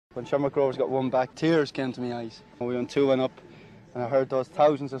When Shamrock Rovers got one back, tears came to my eyes. We went 2-1 up, and I heard those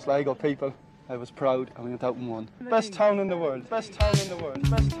thousands of Sligo people. I was proud, and we went out and won. Best town in the world, best town in the world,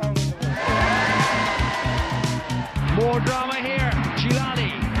 best town in the world. More drama here.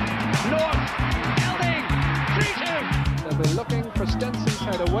 Gilani, North, Elding, 3-2. They'll be looking for Stenson's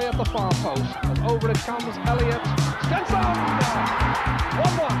head away at the far post, and over it comes Elliott. Stenson!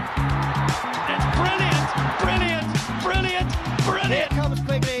 1-1. It's brilliant, brilliant, brilliant, brilliant. Here comes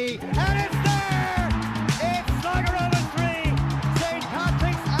Quigley, and it's there! It's Sligo Rovers 3, St.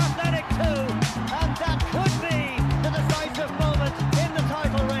 Patrick's Athletic 2, and that could be the decisive moment in the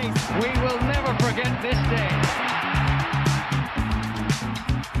title race. We will never forget this day.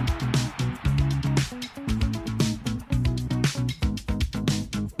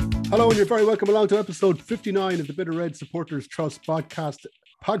 Hello, and you're very welcome along to episode 59 of the Bitter Red Supporters Trust podcast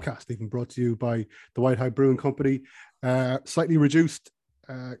even brought to you by the White Hag Brewing Company. Slightly reduced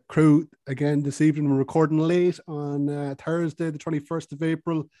crew again this evening. We're recording late on Thursday, the 21st of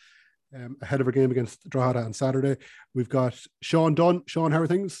April, ahead of our game against Drogheda on Saturday. We've got Shaun Dunn. Shaun, how are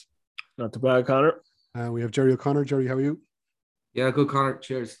things? Not too bad, Conor. We have Gerry O'Connor. Gerry, how are you? Yeah, good, Conor.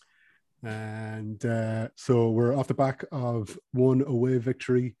 Cheers. And so we're off the back of one away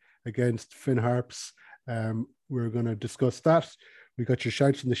victory against Finn Harps. We're going to discuss that. We got your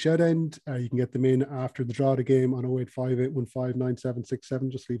shouts from the shed end. You can get them in after the Drogheda game on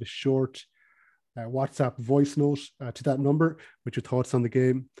 08581597767. Just leave a short WhatsApp voice note to that number with your thoughts on the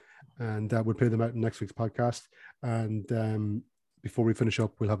game, and we'll play them out in next week's podcast. And before we finish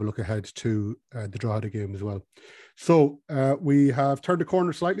up, we'll have a look ahead to the Drogheda game as well. So we have turned the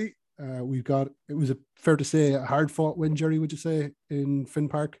corner slightly. It was fair to say a hard fought win, Gerry, would you say, in Finn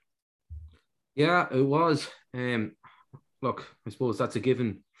Park? Yeah, it was. Look, I suppose that's a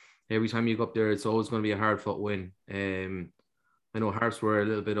given. Every time you go up there, it's always going to be a hard-fought win. I know Harps were a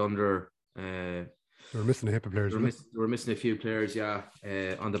little bit under. They were missing a heap of players. They were missing a few players, yeah,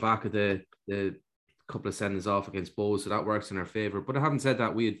 on the back of the couple of sendings off against Bow, so that works in our favour. But I haven't said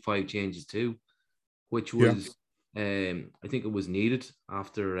that, we had 5 changes too, which was, I think it was needed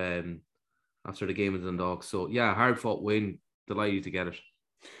after the game of Dundalk. So, yeah, hard-fought win. Delighted to get it.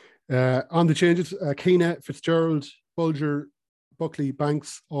 On the changes, Keane, Fitzgerald, Bulger, Buckley,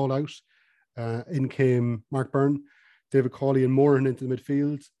 Banks, all out. In came Mark Byrne, David Cawley and Moran into the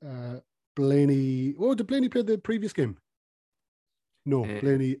midfield. Blaney, did Blaney play the previous game? No,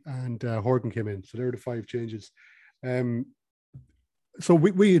 Blaney and Horgan came in. So there were the 5 changes. So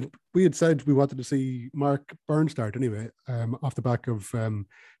we had said we wanted to see Mark Byrne start anyway, off the back of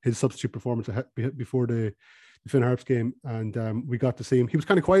his substitute performance before the Finn Harps game, and we got to see him. He was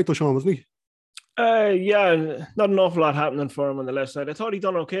kind of quiet though, Shaun, wasn't he? Yeah, not an awful lot happening for him on the left side. I thought he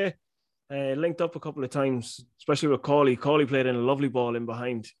done okay. Linked up a couple of times, especially with Cawley. Cawley played in a lovely ball in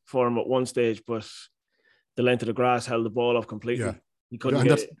behind for him at one stage, but the length of the grass held the ball off completely. Yeah. He couldn't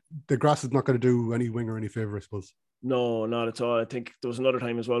get it. The grass is not going to do any winger any favour, I suppose. No, not at all. I think there was another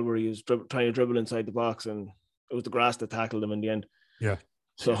time as well where he was trying to dribble inside the box, and it was the grass that tackled him in the end. Yeah.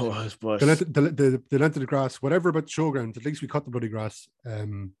 So I suppose the length of the grass, whatever about the showground, at least we cut the bloody grass.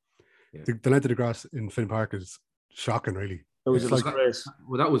 The length of the grass in Finn Park is shocking, really. It was a disgrace.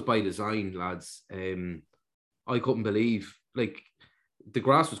 Well, that was by design, lads. I couldn't believe, like, the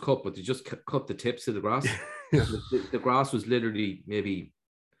grass was cut, but they just cut the tips of the grass. Yeah. The grass was literally maybe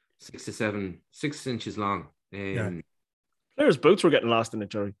 6 inches long. Players' boots were getting lost in it,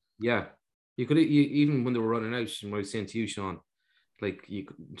 Gerry. Yeah, you even when they were running out, and what I was saying to you, Shaun, like, you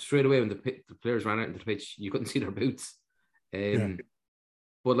straight away when the players ran out into the pitch, you couldn't see their boots.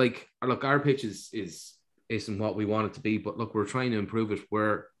 But like, look, our pitch isn't what we want it to be, but look, we're trying to improve it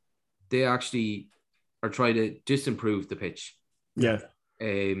where they actually are trying to disimprove the pitch. Yeah.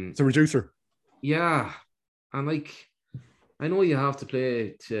 It's a reducer. Yeah. And like, I know you have to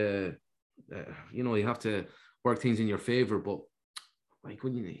play to, you have to work things in your favour, but like,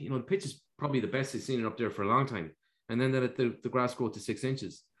 when the pitch is probably the best they've seen it up there for a long time. And then the grass grew to 6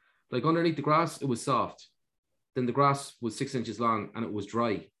 inches. Like, underneath the grass, it was soft. Then the grass was 6 inches long and it was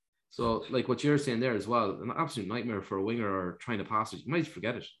dry. So, like what you're saying there as well, an absolute nightmare for a winger or trying to pass it. You might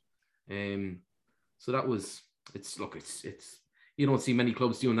forget it. So that was, it's you don't see many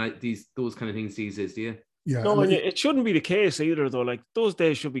clubs doing those kind of things these days, do you? Yeah. No, and it shouldn't be the case either, though. Like, those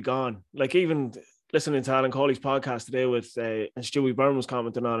days should be gone. Like, even listening to Alan Cawley's podcast today with and Stewie Byrne was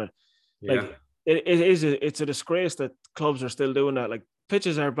commenting on it. Like, it's a disgrace that clubs are still doing that. Like,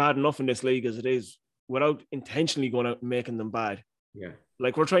 pitches are bad enough in this league as it is, without intentionally going out and making them bad. Yeah.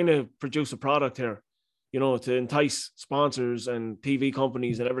 Like, we're trying to produce a product here, to entice sponsors and TV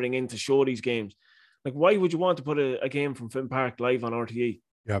companies and everything in to show these games. Like, why would you want to put a game from Finn Park live on RTE?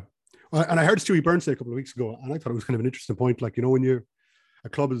 Yeah. And I heard Stewie Byrne say a couple of weeks ago, and I thought it was kind of an interesting point. Like, when a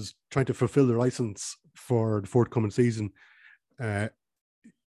club is trying to fulfill their license for the forthcoming season,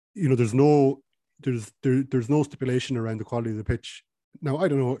 there's no stipulation around the quality of the pitch. Now, I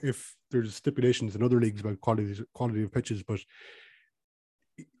don't know if there's stipulations in other leagues about quality of pitches, but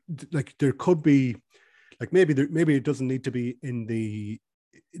like there could be, like maybe it doesn't need to be in the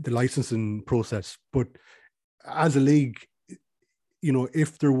licensing process, but as a league,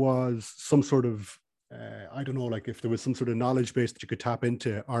 if there was some sort of I don't know, like if there was some sort of knowledge base that you could tap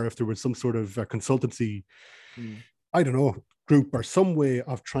into, or if there was some sort of consultancy, I don't know, group or some way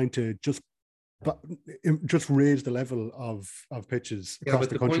of trying to just raise the level of pitches across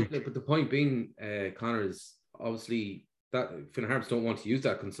the country. But the point being, Conor, is obviously that Finn Harps don't want to use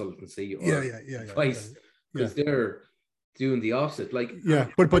that consultancy or advice because they're doing the opposite. Like,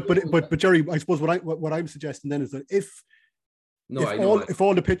 but Gerry, I suppose what I'm suggesting then is that if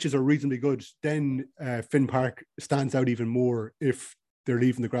all the pitches are reasonably good, then Finn Park stands out even more if they're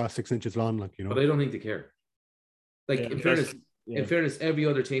leaving the grass 6 inches long, But I don't think they care. Like, in fairness, every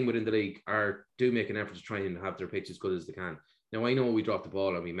other team within the league do make an effort to try and have their pitch as good as they can. Now, I know we dropped the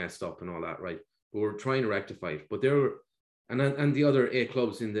ball and we messed up and all that, right? But we're trying to rectify it. But and the other 8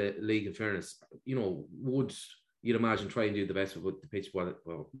 clubs in the league, in fairness, would, you'd imagine, try and do the best with the pitch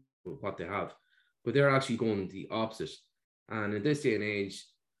what they have. But they're actually going the opposite. And in this day and age,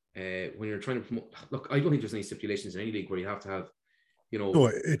 when you're trying to promote, look, I don't think there's any stipulations in any league where you have to have,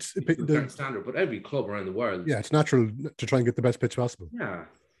 it's the standard, but every club around the world. Yeah, it's natural to try and get the best pitch possible. Yeah,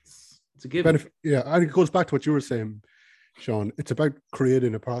 it's a given. I think it goes back to what you were saying, Shaun. It's about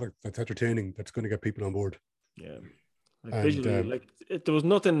creating a product that's entertaining, that's going to get people on board. Yeah, visually, there was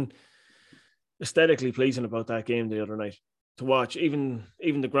nothing aesthetically pleasing about that game the other night to watch. Even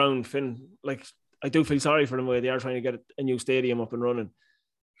the ground, Finn, like, I do feel sorry for them where they are trying to get a new stadium up and running,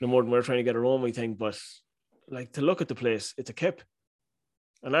 no more than we're trying to get our own, we think. But like, to look at the place, it's a kip.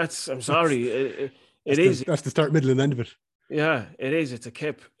 And that's, I'm sorry, it is. That's the start, middle, and end of it. Yeah, it is. It's a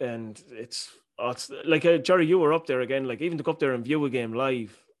kip. And it's like, Gerry, you were up there again. Like, even to go up there and view a game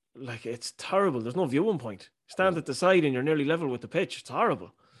live, like, it's terrible. There's no viewing point. Stand at the side and you're nearly level with the pitch. It's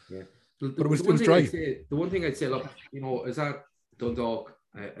horrible. Yeah. But it was dry. The one thing I'd say, look, is that Dundalk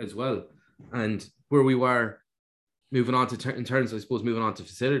as well. And where we were moving on to, in terms, I suppose, moving on to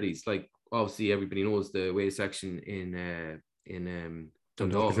facilities, like, obviously everybody knows the away section in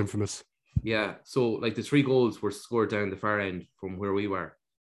Dundalk is infamous. Yeah, so like the 3 goals were scored down the far end from where we were.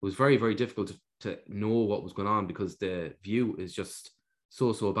 It was very, very difficult to know what was going on because the view is just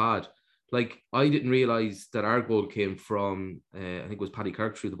so bad. Like, I didn't realise that our goal came from, I think it was Paddy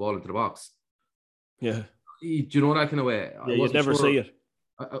Kirk threw the ball into the box. Yeah. Do you know that kind of way? Yeah, you'd never see it.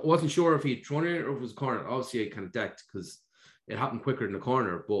 I wasn't sure if he'd thrown it or if it was a corner. Obviously, I kind of decked because it happened quicker than the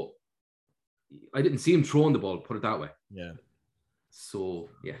corner, but I didn't see him throwing the ball, put it that way. Yeah. So,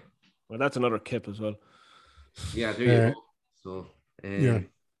 yeah. Well, that's another kip as well. Yeah, there you go. So, yeah.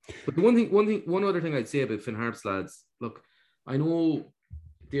 But the one other thing I'd say about Finn Harps, lads, look, I know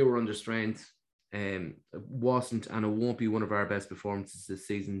they were under strength. It wasn't and it won't be one of our best performances this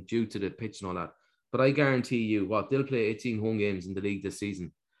season due to the pitch and all that. But I guarantee you they'll play 18 home games in the league this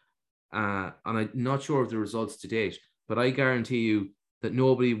season. And I'm not sure of the results to date, but I guarantee you that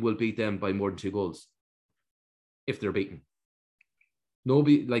nobody will beat them by more than 2 goals if they're beaten.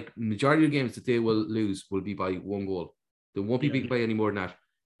 Nobody, like, majority of the games that they will lose will be by 1 goal. They won't be beaten by any more than that.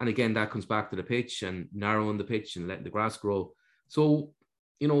 And again, that comes back to the pitch and narrowing the pitch and letting the grass grow. So,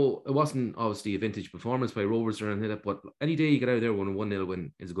 it wasn't obviously a vintage performance by Rovers or anything like that, but any day you get out there with a 1-0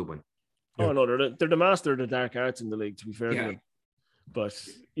 win is a good win. Oh, yeah. No, they're the master of the dark arts in the league, to be fair to them. But,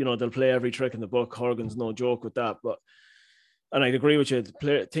 they'll play every trick in the book. Horgan's no joke with that. And I'd agree with you,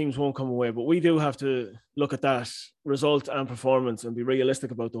 teams won't come away. But we do have to look at that result and performance and be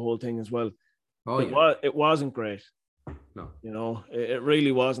realistic about the whole thing as well. It wasn't great. No. It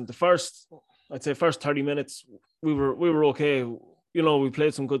really wasn't. The first 30 minutes, we were okay. We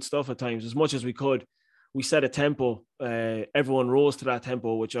played some good stuff at times, as much as we could. We set a tempo. Everyone rose to that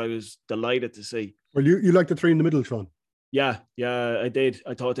tempo, which I was delighted to see. Well, you like the 3 in the middle, Shaun? Yeah, I did.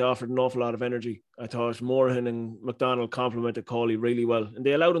 I thought they offered an awful lot of energy. I thought Morahan and McDonald complemented Cawley really well. And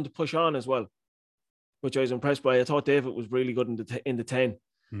they allowed him to push on as well, which I was impressed by. I thought David was really good in the 10,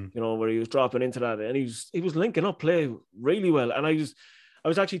 where he was dropping into that. And he was linking up play really well. And I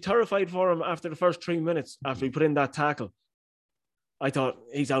was actually terrified for him after the first 3 minutes, after he put in that tackle. I thought,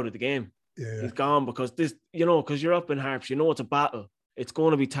 he's out of the game. Yeah. He's gone because this, because you're up in Harps, it's a battle. It's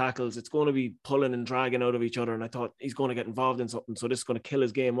going to be tackles. It's going to be pulling and dragging out of each other. And I thought he's going to get involved in something. So this is going to kill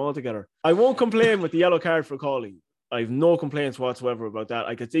his game altogether. I won't complain with the yellow card for Cawley. I have no complaints whatsoever about that.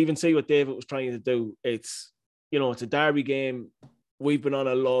 I could even see what David was trying to do. It's, it's a derby game. We've been on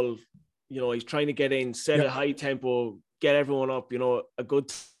a lull. He's trying to get in, set a high tempo, get everyone up, a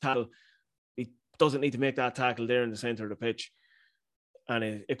good tackle. He doesn't need to make that tackle there in the centre of the pitch. And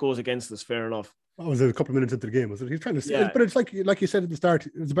it goes against us, fair enough. Oh, was it a couple of minutes into the game? Was it? He's trying to, but it's like you said at the start,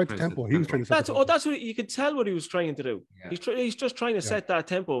 it was about the tempo. He was trying to set that's what you could tell what he was trying to do. Yeah. He's just trying to set that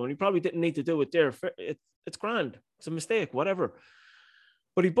tempo, and he probably didn't need to do it there. It's grand. It's a mistake, whatever.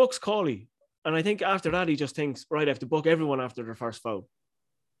 But he books Cawley, and I think after that he just thinks, right, I have to book everyone after their first foul.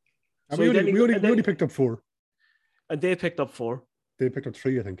 We only picked up 4, and they picked up 4. They picked up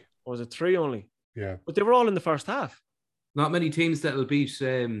 3, I think. Or was it 3 only? Yeah, but they were all in the first half. Not many teams that'll beat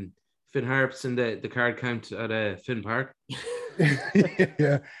Finn Harps in the card count at Finn Park.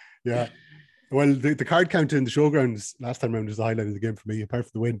 yeah. Well, the card count in the showgrounds last time round was the highlight of the game for me, apart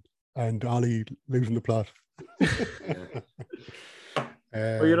from the win and Ollie losing the plot.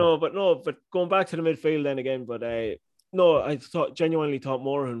 But going back to the midfield then again, I genuinely thought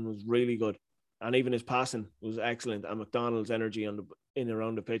Moran was really good, and even his passing was excellent, and McDonald's energy in and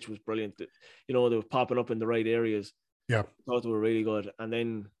around the pitch was brilliant. They were popping up in the right areas. Yeah, I thought they were really good. And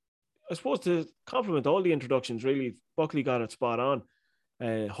then I suppose to compliment all the introductions, really, Buckley got it spot on.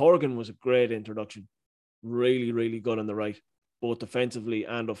 Horgan was a great introduction, really, really good on the right, both defensively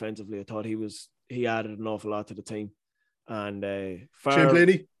and offensively. I thought he added an awful lot to the team. And Shane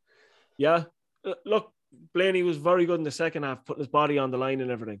Blaney, yeah, look, Blaney was very good in the second half, putting his body on the line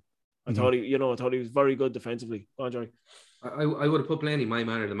and everything. I thought he was very good defensively. Go on, Gerry. I would have put Blaney my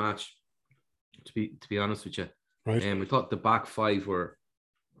man of the match. To be honest with you, right? We thought the back 5 were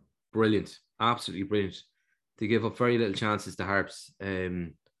brilliant, absolutely brilliant. They gave up very little chances to Harps.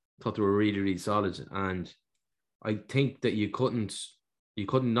 Thought they were really, really solid, and I think that you couldn't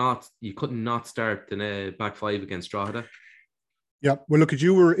not start the back 5 against Drogheda. Yeah, well, look,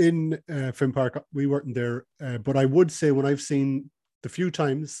 you were in Finn Park. We weren't there, but I would say when I've seen the few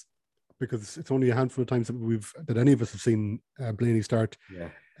times, because it's only a handful of times that any of us have seen Blaney start.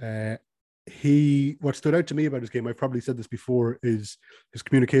 Yeah. What stood out to me about his game, I've probably said this before, is his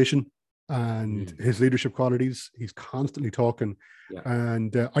communication and his leadership qualities. He's constantly talking,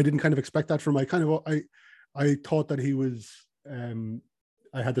 and I didn't kind of expect that from him. I thought that he was.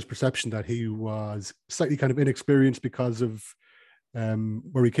 I had this perception that he was slightly kind of inexperienced because of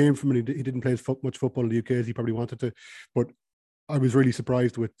where he came from, and he didn't play much football in the UK as he probably wanted to. But I was really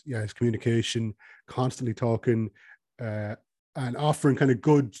surprised with his communication, constantly talking, and offering kind of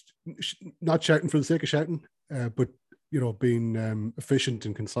good, not shouting for the sake of shouting, but being efficient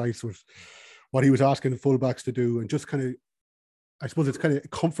and concise with what he was asking the fullbacks to do, and just kind of, I suppose it's kind of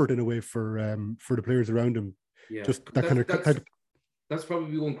comfort in a way for the players around him. Yeah, just that that's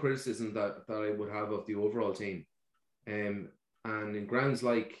probably one criticism that I would have of the overall team, and in grounds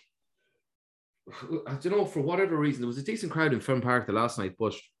like, I don't know, for whatever reason, there was a decent crowd in Finn Park the last night,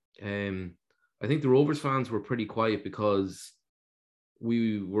 but I think the Rovers fans were pretty quiet because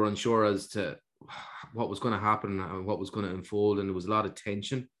we were unsure as to what was going to happen and what was going to unfold, and there was a lot of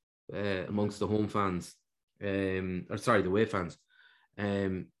tension amongst the home fans, the away fans.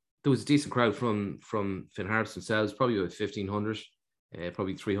 There was a decent crowd from Finn Harps themselves, probably about 1,500,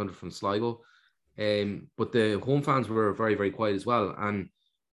 probably 300 from Sligo, but the home fans were very, very quiet as well. And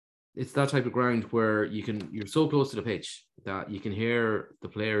it's that type of ground where you're so close to the pitch that you can hear the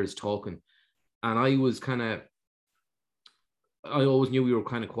players talking. And I always knew we were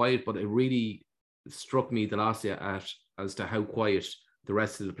kind of quiet, but it really struck me the last day as to how quiet the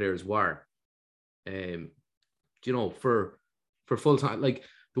rest of the players were. For full time, like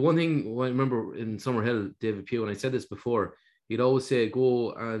the one thing I remember in Summerhill, David Pugh, and I said this before, he'd always say, go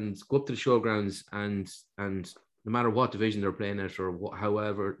up to the showgrounds and no matter what division they're playing at or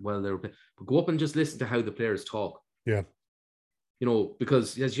however well they're playing, but go up and just listen to how the players talk. Yeah.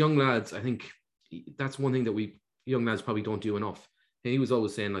 Because as young lads, I think that's one thing that young lads probably don't do enough. And he was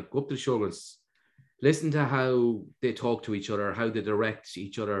always saying, like, go up to the showgrounds, listen to how they talk to each other, how they direct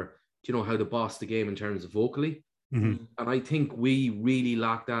each other, how they boss the game in terms of vocally. Mm-hmm. And I think we really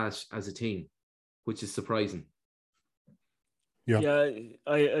lack that as a team, which is surprising. Yeah,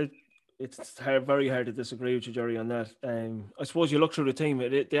 it's very hard to disagree with you, Gerry, on that. I suppose you look through the team;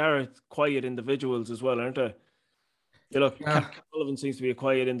 they are quiet individuals as well, aren't they? You look, Cat Sullivan seems to be a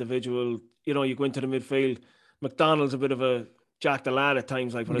quiet individual. You go into the midfield. McDonald's a bit of a Jack the Lad at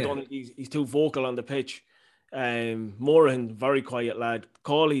times, but I don't think he's too vocal on the pitch. Moran, very quiet lad.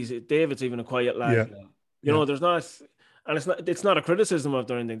 David's even a quiet lad. Yeah. There's not, and it's not a criticism of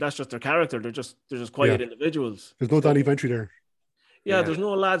their anything. That's just their character. They're just quiet individuals. There's no Danny Ventry there. Yeah, there's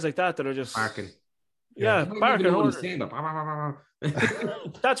no lads like that are just barking. Yeah, barking know what he's orders. saying,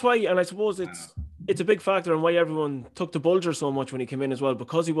 but That's why, and I suppose it's a big factor in why everyone took to Bulger so much when he came in as well,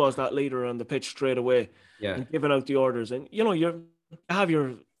 because he was that leader on the pitch straight away and giving out the orders. And you have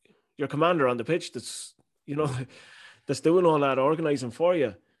your commander on the pitch that's that's doing all that organising for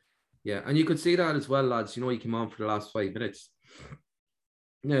you. Yeah, and you could see that as well, lads. He came on for the last 5 minutes.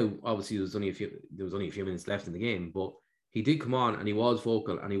 Now, obviously, there was only a few minutes left in the game, but he did come on and he was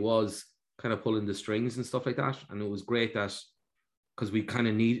vocal and he was kind of pulling the strings and stuff like that. And it was great that, because we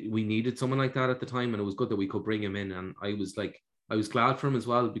needed someone like that at the time, and it was good that we could bring him in. And I was glad for him as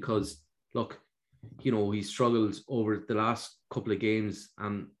well, because look, he struggled over the last couple of games,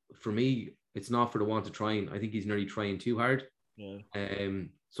 and for me, it's not for the want of trying. I think he's nearly trying too hard. Yeah.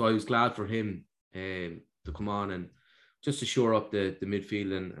 So I was glad for him to come on and just to shore up the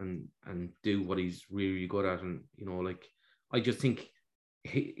midfield and do what he's really, really good at. And I just think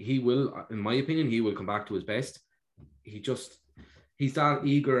he will, in my opinion, he will come back to his best. He's that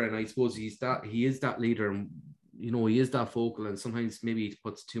eager, and I suppose he is that leader, and he is that vocal, and sometimes maybe he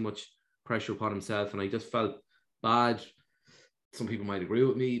puts too much pressure upon himself. And I just felt bad. Some people might agree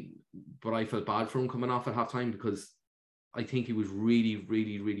with me, but I felt bad for him coming off at halftime, because I think he was really,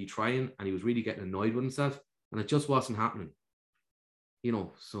 really, really trying, and he was really getting annoyed with himself, and it just wasn't happening.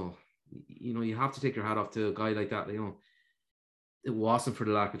 So you have to take your hat off to a guy like that. It wasn't for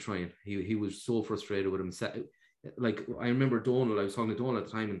the lack of trying. He was so frustrated with himself. Like, I remember Donald, I was talking to Donald at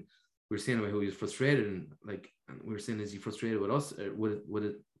the time, and we were saying about how he was frustrated, and we were saying, is he frustrated with us, with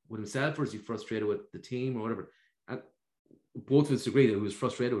himself, or is he frustrated with the team or whatever? And both of us agree that he was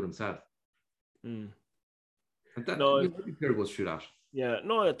frustrated with himself. And that every player goes through that. Yeah,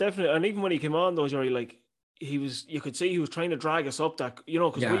 no, definitely. And even when he came on, though, Gerry, you could see he was trying to drag us up that,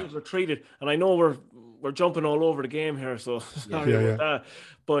 because we were treated, and I know we're jumping all over the game here, so sorry about that.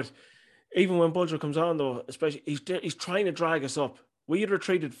 But even when Bulger comes on, though, especially, he's trying to drag us up. We had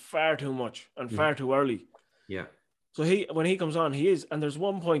retreated far too much and far too early. Yeah. So when he comes on, he is, and there's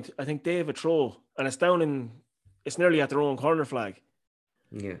one point, I think David throw, and it's nearly at their own corner flag.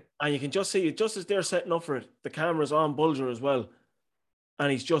 Yeah. And you can just see it, just as they're setting up for it, the camera's on Bulger as well. And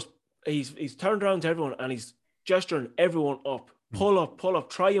he's turned around to everyone and he's gesturing everyone up. Pull up,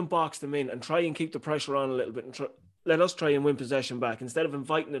 try and box them in and try and keep the pressure on a little bit and let us try and win possession back instead of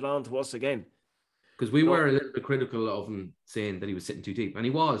inviting it on to us again. Because we were a little bit critical of him, saying that he was sitting too deep. And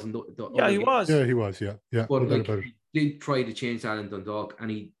he was. And he was. Yeah, he was, yeah. But he did try to change that in Dundalk, and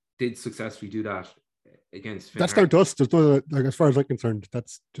he did successfully do that against Finn. That's down to us. There's no, as far as I'm concerned,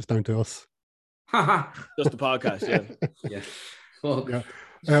 that's just down to us. Just the podcast, yeah. Well,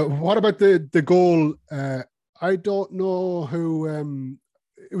 yeah. What about the goal? I don't know who.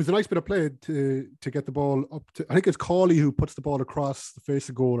 It was a nice bit of play to get the ball up to. I think it's Cawley who puts the ball across the face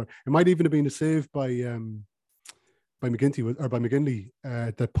of goal. It might even have been a save by McGinley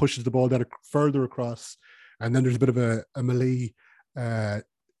that pushes the ball then further across, and then there's a bit of a melee.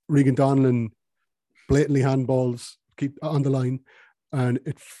 Regan Donlan blatantly handballs, keep on the line, and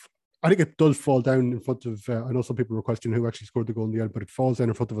I think it does fall down in front of. I know some people were questioning who actually scored the goal in the end, but it falls down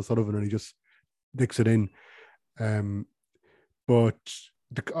in front of O'Sullivan, and he just nicks it in. But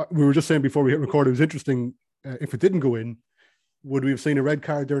we were just saying before we hit record, it was interesting. If it didn't go in, would we have seen a red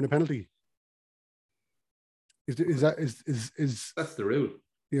card during a penalty? Is that's the rule?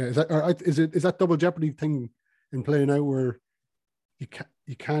 Yeah, is that double jeopardy thing in play now, where you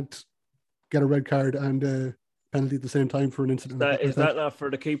can't get a red card and a penalty at the same time for an incident? Is that not for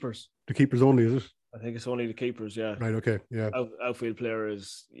the keepers? The keepers only, is it? I think it's only the keepers. Yeah. Right. Okay. Yeah. Outfield player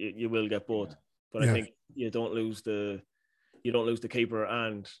is you will get both, but I think you don't lose the keeper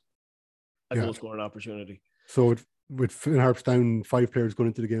and a goal scoring opportunity. So with Finn Harps down 5 players going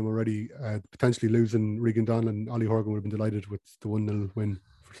into the game already, potentially losing Regan Donlan and Ollie Horgan would have been delighted with the 1-0 win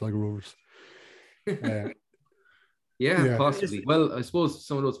for Sligo Rovers. Yeah, possibly. Well, I suppose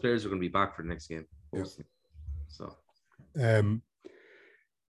some of those players are going to be back for the next game. Yeah. So,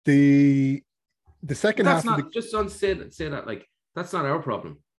 the second half. Just on say that like that's not our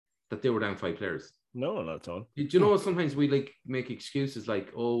problem that they were down 5 players. No, not at all. Do you know sometimes we make excuses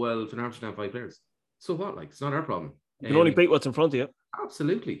like, oh well, Finn Harps are down 5 players. So what? Like, it's not our problem. You can only beat what's in front of you.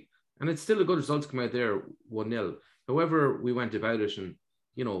 Absolutely, and it's still a good result to come out there 1-0. However, we went about it, and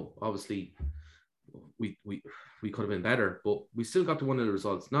obviously, we could have been better, but we still got to 1-0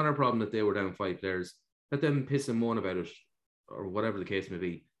 results. Not our problem that they were down 5 players. Let them piss and moan about it, or whatever the case may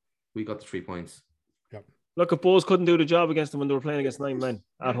be. We got the 3 points. Yep. Look, at Bose couldn't do the job against them when they were playing against 9 men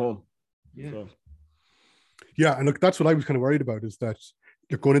at home. Yeah. So. Yeah, and look, that's what I was kind of worried about, is that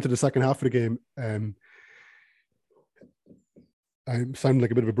going into the second half of the game, I'm sounding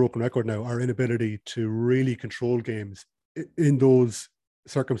like a bit of a broken record now, our inability to really control games in those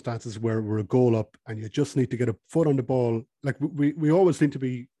circumstances where we're a goal up and you just need to get a foot on the ball. Like we always seem to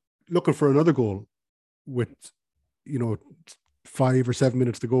be looking for another goal with, 5 or 7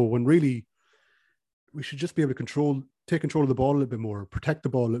 minutes to go, when really we should just be able to take control of the ball a little bit more, protect the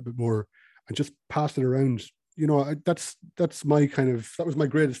ball a little bit more, and just pass it around. That was my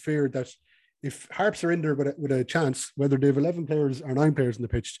greatest fear, that if Harps are in there with a chance, whether they have 11 players or 9 players in the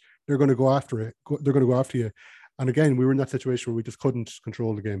pitch, they're going to go after it. They're going to go after you. And again, we were in that situation where we just couldn't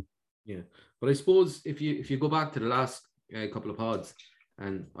control the game. Yeah, but I suppose if you go back to the last couple of pods,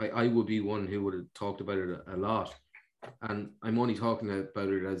 and I would be one who would have talked about it a lot, and I'm only talking about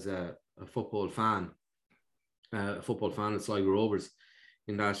it as a football fan of Sligo Rovers,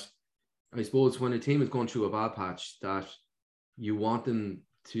 in that I suppose when a team is going through a bad patch, that you want them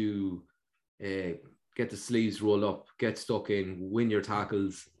to get the sleeves rolled up, get stuck in, win your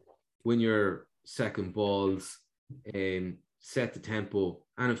tackles, win your second balls, set the tempo.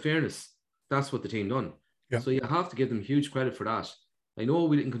 And in fairness, that's what the team done. Yeah. So you have to give them huge credit for that. I know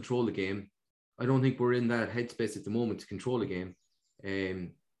we didn't control the game. I don't think we're in that headspace at the moment to control the game,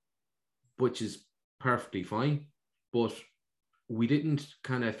 which is perfectly fine. But we didn't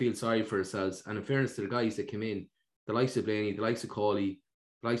kind of feel sorry for ourselves. And in fairness to the guys that came in, the likes of Blaney, the likes of Cawley,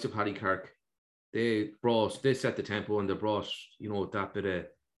 the likes of Paddy Kirk, they set the tempo, and they brought, that bit of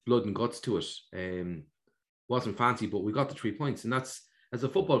blood and guts to it. Wasn't fancy, but we got the 3 points. And that's, as a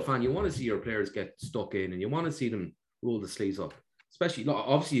football fan, you want to see your players get stuck in, and you want to see them roll the sleeves up. Especially,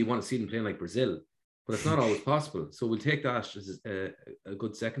 obviously, you want to see them playing like Brazil, but it's not always possible. So we'll take that as a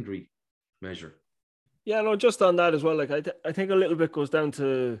good secondary measure. Yeah, no, just on that as well. Like I think a little bit goes down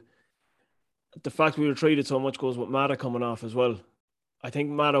to the fact we were treated so much goes with Mata coming off as well. I think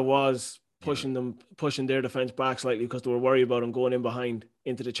Mata was pushing their defence back slightly because they were worried about him going in behind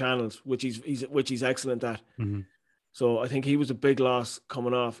into the channels, which he's excellent at. Mm-hmm. So I think he was a big loss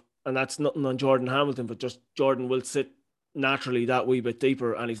coming off, and that's nothing on Jordan Hamilton, but just Jordan will sit naturally that wee bit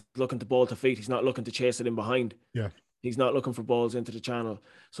deeper, and he's looking to ball to feet. He's not looking to chase it in behind. Yeah. He's not looking for balls into the channel.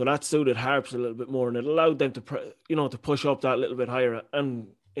 So that suited Harps a little bit more, and it allowed them to, to push up that little bit higher. And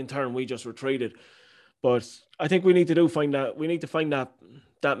in turn, we just retreated. But I think we need to find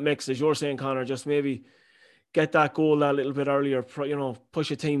that mix, as you're saying, Conor, just maybe get that goal that little bit earlier,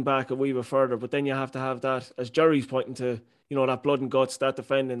 push a team back a wee bit further. But then you have to have that, as Gerry's pointing to, that blood and guts, that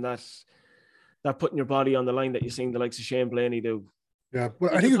defending, that putting your body on the line that you've seen the likes of Shane Blaney do. Yeah,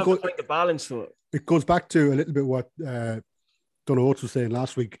 well, I think it goes find the balance to it. It goes back to a little bit what Donald Oates was saying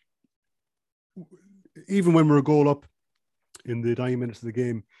last week. Even when we're a goal up in the dying minutes of the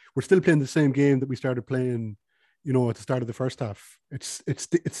game, we're still playing the same game that we started playing, at the start of the first half. It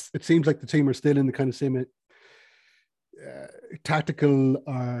seems like the team are still in the kind of same tactical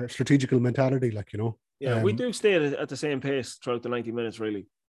or strategical mentality, Yeah, we do stay at the same pace throughout the 90 minutes, really.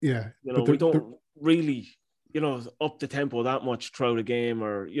 Yeah. We don't really, up the tempo that much throughout a game,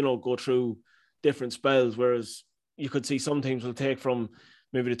 or, go through different spells, whereas you could see some teams will take from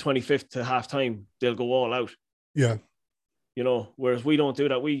maybe the 25th to half time, they'll go all out. Yeah. Whereas we don't do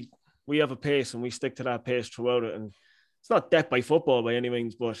that. We have a pace, and we stick to that pace throughout it. And it's not death by football by any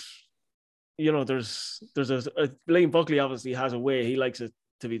means, but, there's Liam Buckley obviously has a way he likes it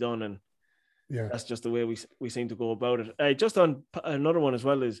to be done, and yeah, that's just the way we seem to go about it. Just on another one as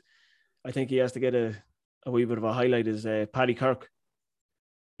well is, I think he has to get a wee bit of a highlight, is Paddy Kirk.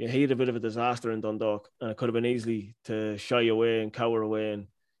 Yeah, he had a bit of a disaster in Dundalk, and it could have been easily to shy away and cower away, and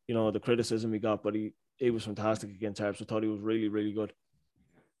the criticism he got, but he was fantastic against Harps. I thought he was really, really good.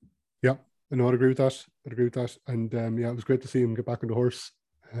 Yeah, I'd agree with that. And it was great to see him get back on the horse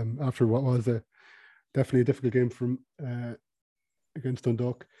after what was definitely a difficult game from against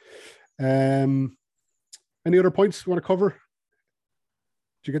Dundalk. Any other points you want to cover?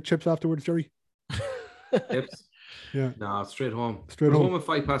 Did you get chips afterwards, Gerry? Chips? Yeah. No, straight home. Straight home at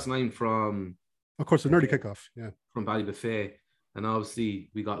 9:05 from... Of course, an early kickoff, yeah. From Ballybofey. And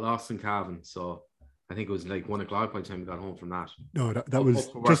obviously, we got lost in Cavan, so I think it was like 1 o'clock by the time we got home from that. No, that was...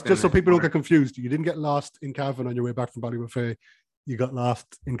 Just so people don't get confused, you didn't get lost in Cavan on your way back from Ballybofey. You got lost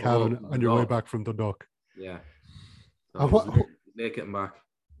in Cavan on your way back from Dundalk. Yeah. So late getting back.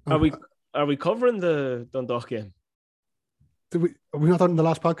 Are we covering the Dundalk game? Are we not on the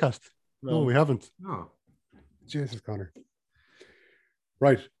last podcast? No, we haven't. No. Jesus, Conor.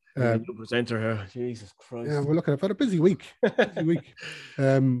 Right. New presenter here. Jesus Christ. Yeah, well, look, I've had a busy week.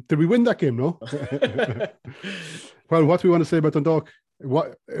 Did we win that game? No. Well, what do we want to say about Dundalk?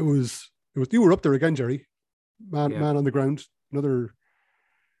 What it was you were up there again, Gerry. Man on the ground.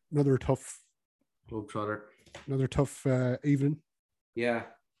 Another tough globetrotter. Another tough evening. Yeah.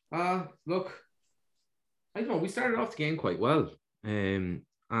 Look, I don't know. We started off the game quite well. And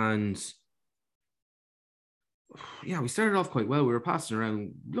yeah, we started off quite well. We were passing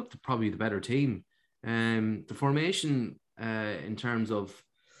around, looked probably the better team. The formation in terms of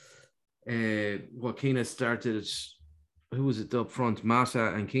what Keena started, who was it up front?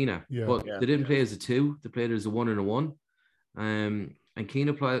 Mata and Keena. But they didn't play as a two, they played as a 1 and a 1. And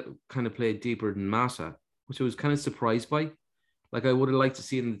Keena kind of played deeper than Mata, which I was kind of surprised by. Like, I would have liked to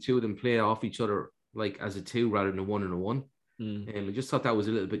see the two of them play off each other, like as a two rather than a 1 and a 1. And I just thought that was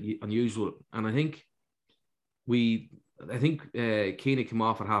a little bit unusual. And I think Keena came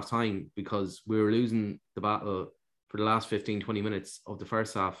off at half time because we were losing the battle for the last 15-20 minutes of the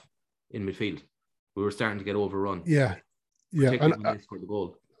first half in midfield. We were starting to get overrun. Yeah. Particularly when they scored the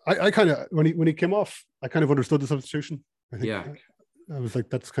goal. I kind of, when he came off, I kind of understood the substitution. I think I was like,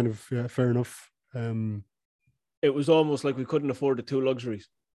 that's kind of fair enough. It was almost like we couldn't afford the two luxuries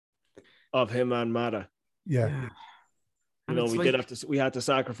of him and Mata. Yeah. You know, we had to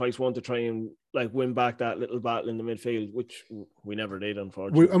sacrifice one to try and like win back that little battle in the midfield, which we never did,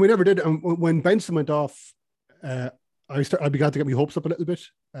 unfortunately. We never did. And when Benson went off, I began to get my hopes up a little bit.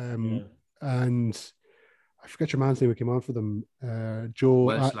 And I forget your man's name who came on for them.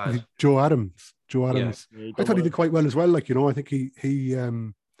 Joe Adams. Yeah, I thought he did quite well as well. Like, you know, I think he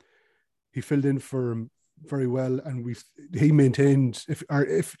filled in for him very well, and he maintained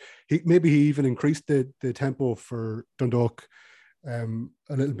if he even increased the tempo for Dundalk a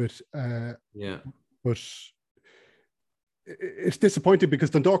little bit. But it's disappointing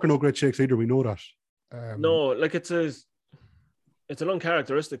because Dundalk are no great shakes either. We know that. No, like it's an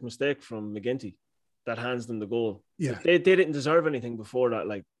uncharacteristic mistake from McGinty that hands them the goal. Yeah, like they didn't deserve anything before that.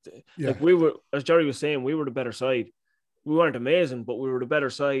 Like we were, as Gerry was saying, we were the better side. We weren't amazing, but we were the better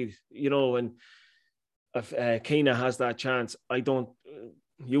side. You know, and if Keena has that chance,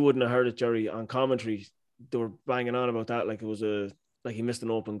 you wouldn't have heard it, Gerry, on commentary. They were banging on about that like it was like he missed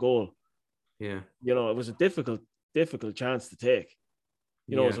an open goal. Yeah, you know, it was a difficult chance to take.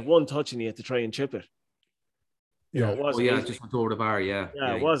 You know, it was a one touch and he had to try and chip it. You know, it wasn't easy. It just went over the bar.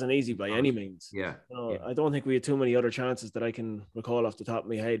 It wasn't easy by any means. Yeah. You know, I don't think we had too many other chances that I can recall off the top of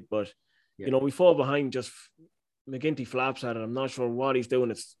my head. But you know, we fall behind. Just McGinty flaps at it. I'm not sure what he's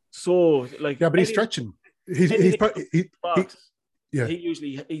doing. It's so like but he's stretching. He deals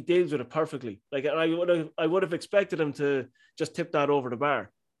with it perfectly. Like I would have expected him to just tip that over the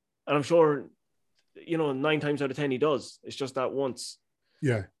bar, and I'm sure, you know, 9 times out of 10 he does. It's just that once.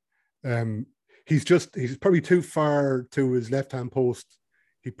 Yeah. He's probably too far to his left-hand post.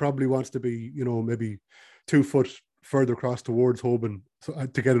 He probably wants to be, you know, maybe 2 foot further across towards Hoban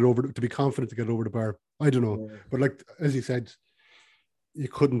to get it over, to be confident to get it over the bar. I don't know. Yeah. But like, as you said, you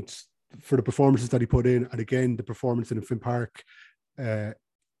couldn't, for the performances that he put in, and again, the performance in Finn Park, you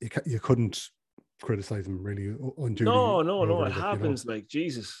couldn't criticize him really unduly. No, it happens. You know? Like,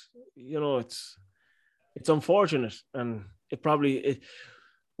 Jesus, you know, it's unfortunate, and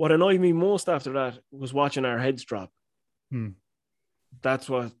what annoyed me most after that was watching our heads drop. That's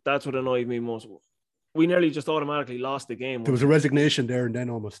what annoyed me most. We nearly just automatically lost the game. There was a resignation there and then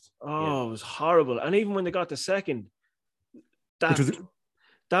almost. Oh, it was horrible. And even when they got the second,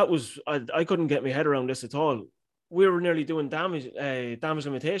 that was I couldn't get my head around this at all. We were nearly doing damage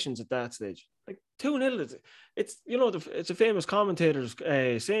limitations at that stage. Like 2-0. It's you know, it's a famous commentator's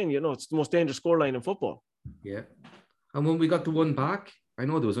saying, you know, it's the most dangerous scoreline in football. Yeah. And when we got the one back, I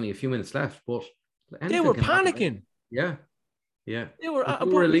know there was only a few minutes left, but they were panicking. Yeah. They were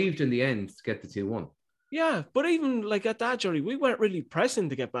relieved in the end to get the 2-1. Yeah, but even like at that, Gerry, we weren't really pressing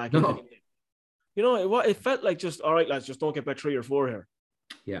to get back into the game. You know, it felt like just, all right, lads, just don't get back 3 or 4 here.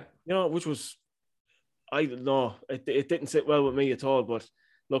 Yeah. You know, which was, it didn't sit well with me at all. But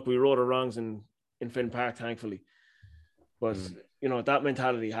look, we rode our wrongs in Finn Park, thankfully. But you know, that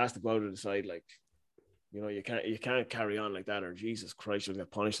mentality has to go out of the side. Like, you know, you can't carry on like that, or Jesus Christ, you'll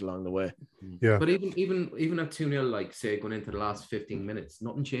get punished along the way. Yeah. But even at 2-0, like say going into the last 15 minutes,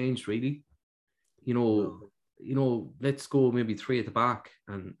 nothing changed really. You know, let's go maybe 3 at the back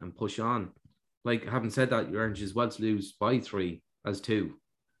and push on. Like, having said that, you earned as well to lose by 3 as 2.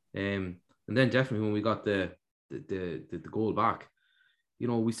 And then definitely when we got the goal back, you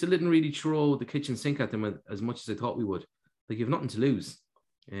know, we still didn't really throw the kitchen sink at them as much as I thought we would. Like, you have nothing to lose.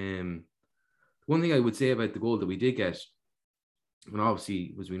 One thing I would say about the goal that we did get, and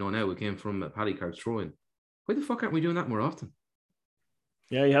obviously, as we know now, it came from Paddy Clark's throw-in. Why the fuck aren't we doing that more often?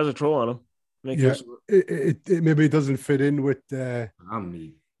 Yeah, he has a throw on him. It maybe it doesn't fit in with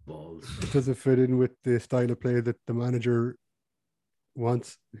balls. It doesn't fit in with the style of play that the manager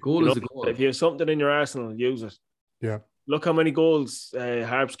wants. The goal is a goal. If you have something in your arsenal, use it. Yeah. Look how many goals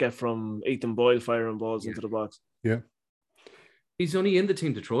Harps get from Ethan Boyle firing balls into the box. Yeah. He's only in the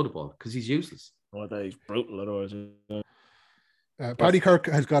team to throw the ball because he's useless. Oh, that is brutal otherwise. Paddy Kirk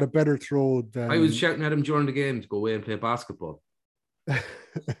has got a better throw than... I was shouting at him during the game to go away and play basketball.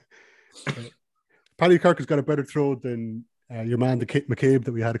 Paddy Kirk has got a better throw than your man, the Kit McCabe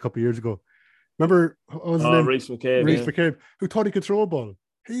that we had a couple of years ago. Remember, what was his name? Reece McCabe. Reece McCabe, who thought he could throw a ball.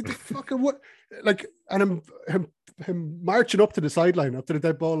 He the fucking what? Like, and him marching up to the sideline, up to the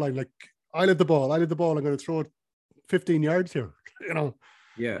dead ball line, like, I have the ball. I'm going to throw it 15 yards here, you know.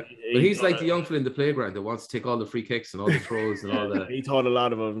 Yeah, but he's like the young fella in the playground that wants to take all the free kicks and all the throws and all that. He thought a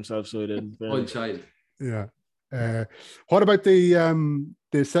lot about himself, so he didn't. One child. Yeah. What about the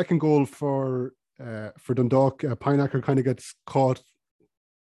second goal for Dundalk? Pineacker kind of gets caught.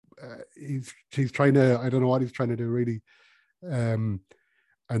 He's trying to, I don't know what he's trying to do really.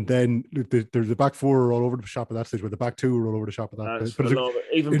 And then there's the back four are all over the shop at that stage, where the back two are all over the shop at that place.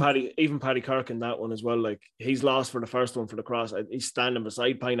 Even Paddy Kirk in that one as well. Like, he's lost for the first one for the cross. He's standing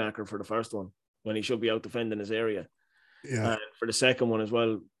beside Pineacker for the first one when he should be out defending his area. Yeah. For the second one as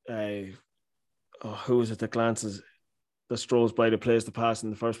well, who is it that glances, that strolls by the place to pass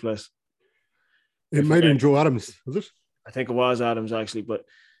in the first place? It might have been Joe Adams, was it? I think it was Adams actually, but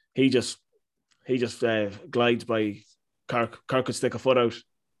he just glides by Kirk. Kirk could stick a foot out,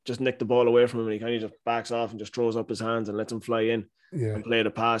 just nick the ball away from him, and he kind of just backs off and just throws up his hands and lets him fly in and play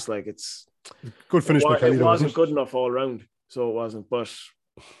the pass. Like, it's good finish by Kelly. It wasn't good enough all round, so it wasn't. But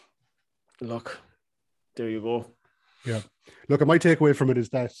look, there you go. Yeah, look, my takeaway from it is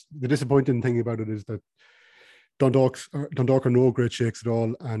that the disappointing thing about it is that Dundalk are no great shakes at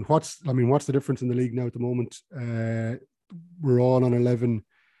all. And what's the difference in the league now at the moment? We're all on 11.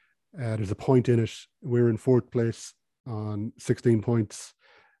 There's a point in it. We're in fourth place on 16 points.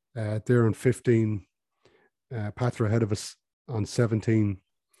 They're on 15. Pats are ahead of us on 17.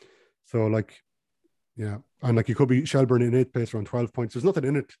 So, like, yeah. And, like, you could be Shelburne in 8th place around 12 points. There's nothing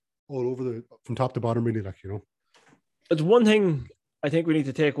in it all over from top to bottom, really, like, you know. It's one thing I think we need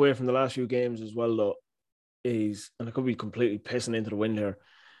to take away from the last few games as well, though, is, and I could be completely pissing into the wind here,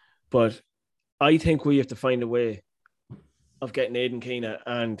 but I think we have to find a way of getting Aidan Keena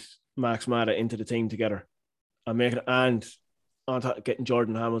and Max Mata into the team together and making it, and on top, getting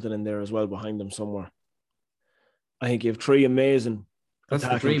Jordan Hamilton in there as well behind them somewhere. I think you have three amazing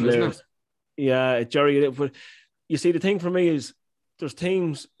attacking players. Isn't it? Yeah, Gerry. But you see, the thing for me is there's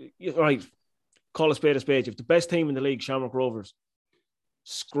teams, right? Call a spade a spade. You have the best team in the league, Shamrock Rovers,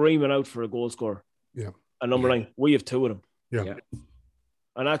 screaming out for a goal scorer. Yeah. And number 9, we have 2 of them. Yeah.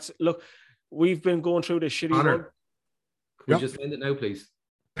 And that's, look, we've been going through this shitty run. Can we just end it now, please?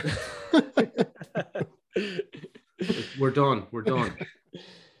 We're done.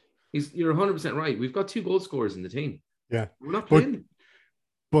 You're 100% right. We've got 2 goal scorers in the team. Yeah. We're not playing.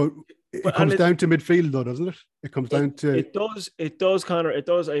 But it comes down to midfield, though, doesn't it? It comes down to... It does, Conor. It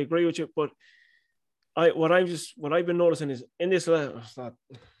does. I agree with you. But what I've been noticing is in this...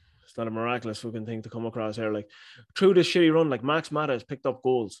 It's not a miraculous fucking thing to come across here. Like, through this shitty run, like, Max Mata has picked up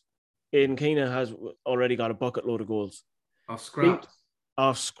goals. Aidan Keena has already got a bucket load of goals. Off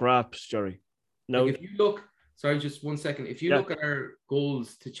scraps, Gerry. Now, like, if you look... Sorry, just 1 second. If you look at our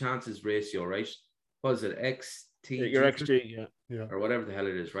goals to chances ratio, right? What is it? XT? Your XG, yeah. Or whatever the hell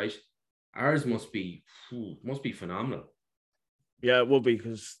it is, right? Ours must be phenomenal. Yeah, it would be,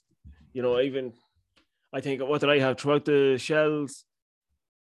 because, you know, even... I think, what did I have? Throughout the Shells,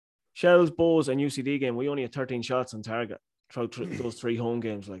 Bows, and UCD game, we only had 13 shots on target throughout those 3 home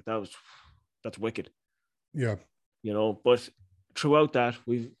games. Like, that's wicked. Yeah. You know, but throughout that,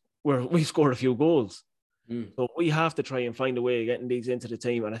 we've scored a few goals. So we have to try and find a way of getting these into the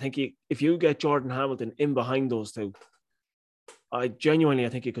team. And I think if you get Jordan Hamilton in behind those 2, I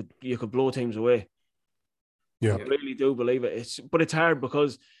think you could blow teams away. Yeah. I really do believe it. But it's hard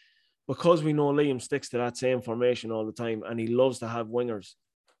because we know Liam sticks to that same formation all the time, and he loves to have wingers.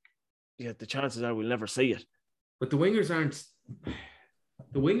 Yeah, the chances are we'll never see it. But the wingers aren't...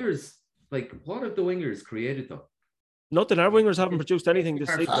 The wingers, like, what have the wingers created, though? Not that our wingers haven't produced anything this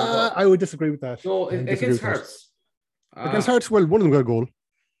season. I would disagree with that. No, against Hearts. Against Hearts, well, one of them got a goal.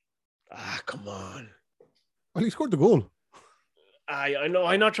 Come on. Well, he scored the goal. I know.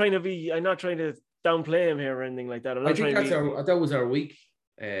 I'm not trying to downplay him here or anything like that. I think that was our weak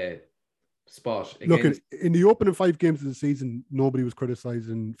spot. Look, in the opening 5 games of the season, nobody was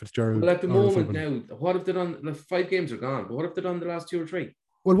criticising Fitzgerald. Well, at the moment now, what have they done? The 5 games are gone, but what have they done the last 2 or 3?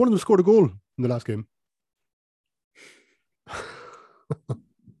 Well, one of them scored a goal in the last game.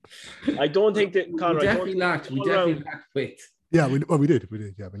 I don't think that, Conor. We definitely lacked weight. Yeah, we did.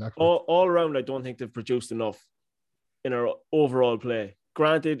 Yeah, we lacked weight. All around, I don't think they've produced enough. in our overall play.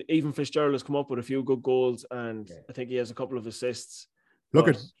 Granted, even Fitzgerald has come up with a few good goals, and I think he has a couple of assists. Look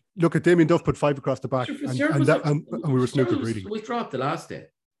at Damien Duff put 5 across the back, and we were snookered really. We dropped the last day,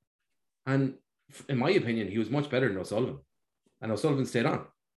 and in my opinion, he was much better than O'Sullivan, and O'Sullivan stayed on.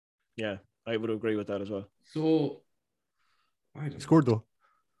 Yeah, I would agree with that as well. So, he scored though.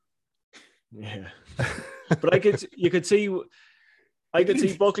 Yeah, but you could see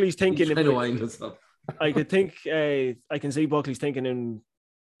Buckley's thinking. I can see Buckley's thinking in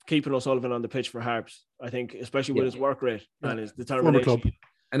keeping O'Sullivan on the pitch for Harps. I think, especially with his work rate and his determination.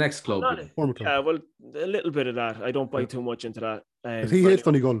 An ex-club. Yeah, well, a little bit of that. I don't buy too much into that. He hates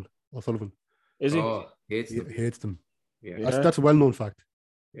Donegal, O'Sullivan. Is he? Oh, hates them. He hates them. Yeah. That's a well-known fact.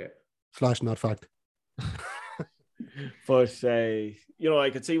 Yeah. / not fact. But, I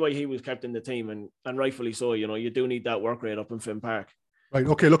could see why he was kept in the team, and rightfully so. You do need that work rate up in Finn Park. Right.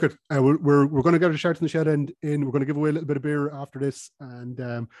 Okay. Look at we're going to get a shout in the shed end in. We're going to give away a little bit of beer after this, and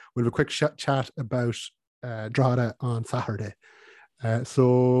we'll have a quick chat about Drogheda on Saturday.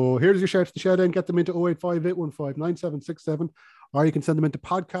 So here's your shout to the shed end. Get them into 085-815-9767, or you can send them into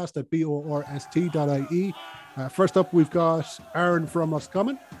podcast@borst.ie. First up, we've got Aaron from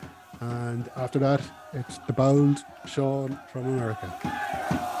Roscommon, and after that, it's the bold Shaun from America.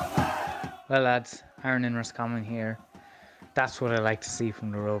 Well, lads, Aaron in Roscommon here. That's what I like to see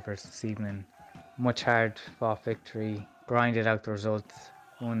from the Rovers this evening. Much hard fought victory, grinded out the results,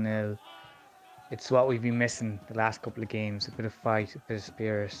 1-0. It's what we've been missing the last couple of games, a bit of fight, a bit of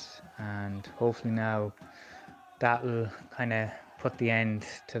spirit, and hopefully now that'll kind of put the end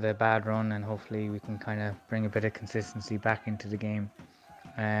to the bad run, and hopefully we can kind of bring a bit of consistency back into the game.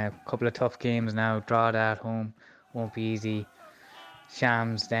 A couple of tough games now, Drogheda at home, won't be easy.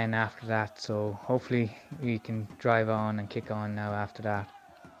 Shams then after that, so hopefully we can drive on and kick on now after that.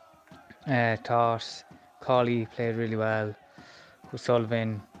 Toss, Cawley played really well.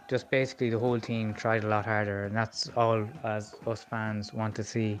 O'Sullivan, just basically the whole team tried a lot harder, and that's all as us fans want to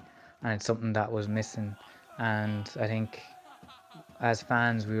see, and it's something that was missing. And I think as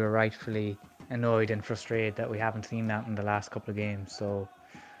fans we were rightfully annoyed and frustrated that we haven't seen that in the last couple of games. So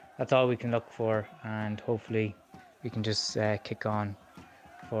that's all we can look for, and hopefully we can just kick on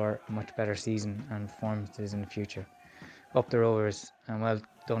for a much better season and performances in the future. Up the Rovers, and well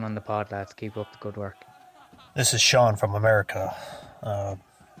done on the pod, lads. Keep up the good work. This is Shaun from America.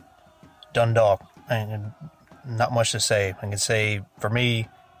 Dundalk. And not much to say. I can say, for me,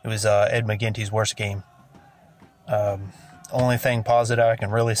 it was Ed McGinty's worst game. Only thing positive I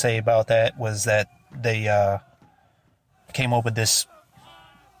can really say about that was that they came up with this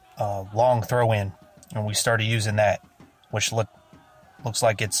long throw-in, and we started using that, which looks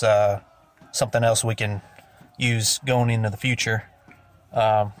like it's something else we can use going into the future.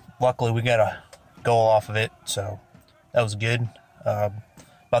 Luckily, we got a goal off of it, so that was good.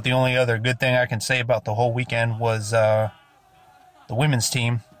 About the only other good thing I can say about the whole weekend was the women's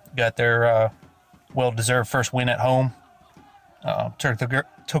team got their well-deserved first win at home.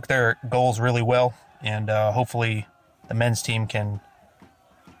 Took their goals really well, and hopefully the men's team can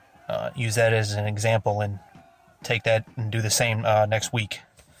use that as an example and take that and do the same next week.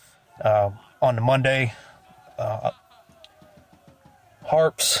 On the Monday,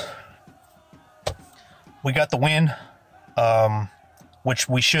 Harps, we got the win, which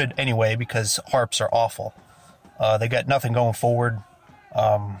we should anyway because Harps are awful. They got nothing going forward,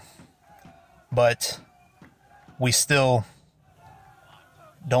 but we still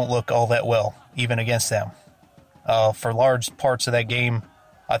don't look all that well, even against them. For large parts of that game,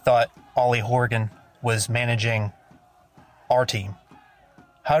 I thought Ollie Horgan was managing our team.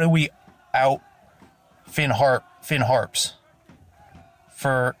 How do we out Finn Harps?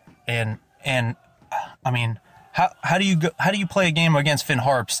 I mean, how do you play a game against Finn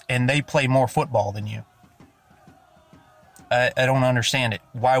Harps and they play more football than you? I don't understand it.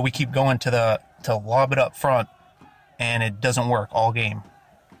 Why we keep going to lob it up front and it doesn't work all game.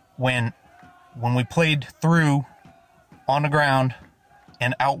 When we played through on the ground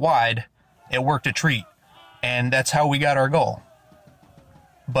and out wide, it worked a treat, and that's how we got our goal.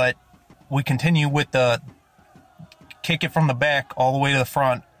 But we continue with the kick it from the back all the way to the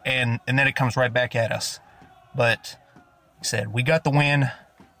front, and then it comes right back at us. But like I said, we got the win.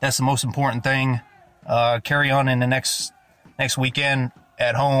 That's the most important thing. Carry on in the next weekend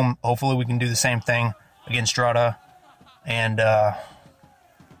at home. Hopefully we can do the same thing against Drogheda and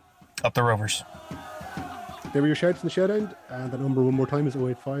up the Rovers. There were your shouts in the shed end, and the number one more time is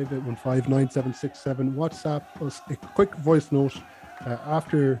 085-815-9767. WhatsApp us a quick voice note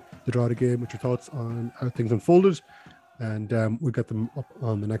after the Drogheda game with your thoughts on how things unfolded, and we'll get them up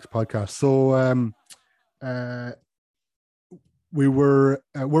on the next podcast. So we were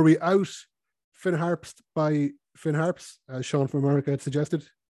we out Finn Harps by Finn Harps, as Sean from America had suggested?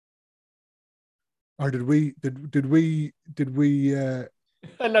 Or did we what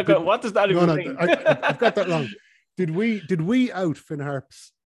does that even mean? I've got that wrong. Did we out Finn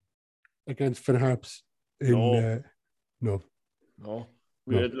Harps against Finn Harps in no.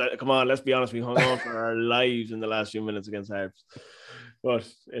 Come on, let's be honest, we hung on for our lives in the last few minutes against Harps, but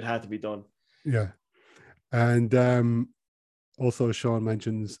it had to be done. Yeah. And also Sean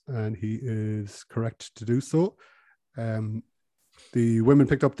mentions, and he is correct to do so, the women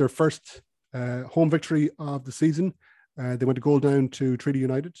picked up their first home victory of the season. They went a goal down to Treaty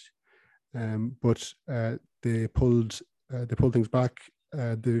United, but they pulled things back.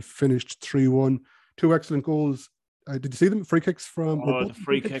 They finished 3-1. 2 excellent goals. Did you see them? Free kicks from the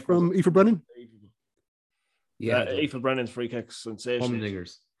free kick from Aoife Brennan. Yeah, Aoife Brennan's free kicks, sensational.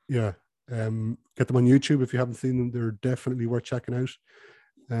 Yeah, get them on YouTube if you haven't seen them. They're definitely worth checking out.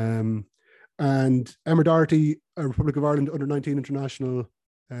 And Emma Doherty, a Republic of Ireland under-19 international,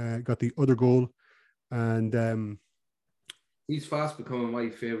 got the other goal, and he's fast becoming my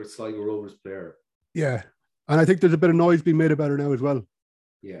favourite Sligo Rovers player. Yeah, and I think there's a bit of noise being made about her now as well.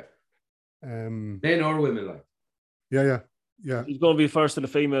 Yeah, men or women, like. Yeah. She's going to be first of the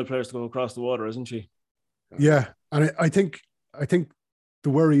female players to go across the water, isn't she? Yeah, and I think the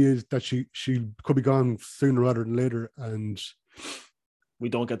worry is that she could be gone sooner rather than later, and we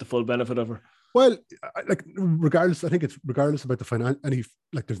don't get the full benefit of her. Well, regardless, I think it's regardless about the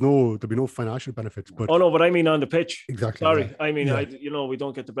there'll be no financial benefits. But but I mean on the pitch. Exactly. Sorry, yeah. I mean, we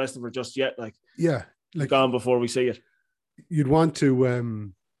don't get the best of her just yet. Gone before we see it. You'd want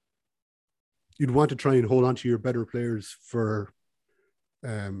to try and hold on to your better players for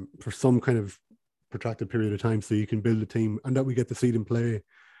some kind of protracted period of time, so you can build a team, and that we get to see them play.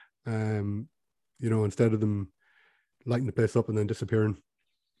 Instead of them lighting the place up and then disappearing.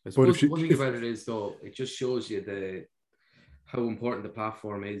 I suppose one thing about it is, though, it just shows you how important the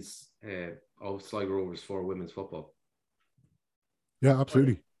platform is of Sligo Rovers for women's football. Yeah,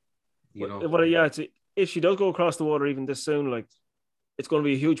 absolutely. If she does go across the water even this soon, it's going to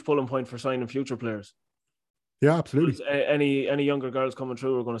be a huge pulling point for signing future players. Yeah, absolutely. Any younger girls coming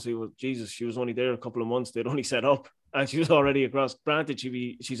through are going to see, well, Jesus, she was only there a couple of months. They'd only set up, and she was already across. Granted,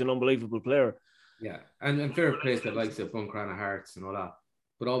 she's an unbelievable player. Yeah, and fair play to the likes of Buncrana Hearts and all that.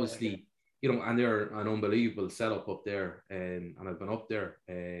 But obviously, and they're an unbelievable setup up there. And I've been up there.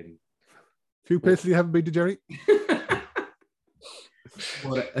 Few places you haven't been to, Gerry.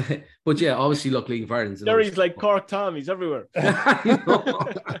 But yeah, obviously, look, League of Ireland. Gerry's like Cork Tom. He's everywhere.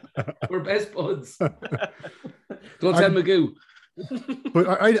 We're best buds. Don't tell Magoo.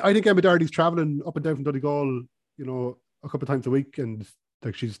 But I think Emma Doherty's travelling up and down from Donegal, a couple of times a week, and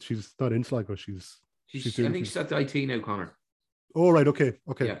she's not in Sligo. I think she's at the IT now, Conor. Oh, right. Okay.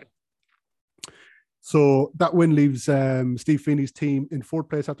 Yeah. So that win leaves Steve Feeney's team in 4th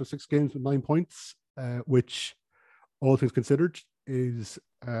place after 6 games with 9 points, which, all things considered, is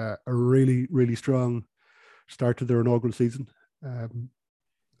a really, really strong start to their inaugural season.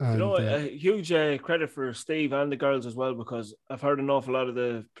 A huge credit for Steve and the girls as well, because I've heard an awful lot of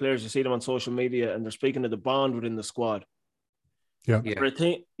the players, you see them on social media, and they're speaking of the bond within the squad. Yeah. For a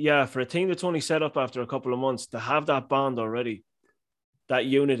team that's only set up after a couple of months, to have that bond already, that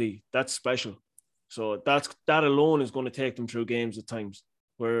unity, that's special. So that alone is going to take them through games at times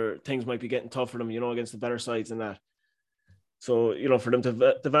where things might be getting tough for them, against the better sides and that. So, for them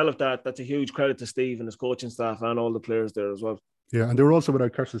to develop that, that's a huge credit to Steve and his coaching staff and all the players there as well. Yeah, and they were also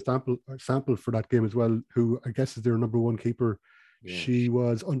without Kirsten Sample for that game as well, who I guess is their number 1 keeper. Yeah. She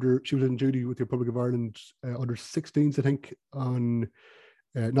was in duty with the Republic of Ireland under 16s, I think, on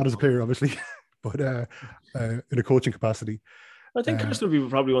not as a player, obviously, but in a coaching capacity. I think Kirsten would be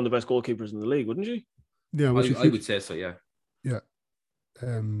probably one of the best goalkeepers in the league, wouldn't she? Yeah, I would say so. Yeah. Yeah.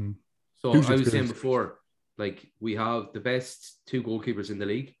 So I was saying before, we have the best 2 goalkeepers in the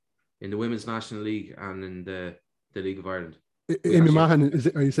league, in the Women's National League and in the League of Ireland. Amy Mahan,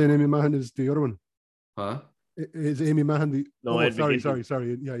 are you saying Amy Mahan is the other one? Huh? Is Amy Mahan the? No, sorry.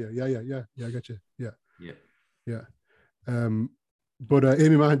 Yeah. I got you. Yeah. But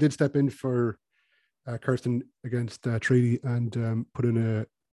Amy Mahan did step in for Kirsten against Treaty and put in a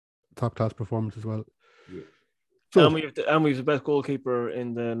top class performance as well. Yeah. So, and we have the best goalkeeper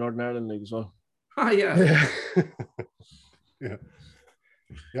in the Northern Ireland League as well. Yeah. Yeah.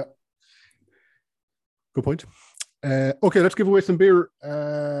 Good point. Okay, let's give away some beer.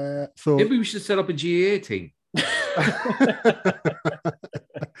 So maybe we should set up a GAA team.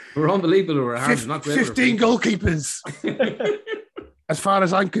 We're unbelievable. We're hard. Not great. 15 goalkeepers. As far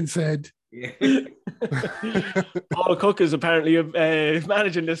as I'm concerned. Yeah. Paul Cook is apparently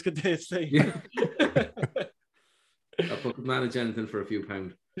managing this thing. Yeah. I could manage anything for a few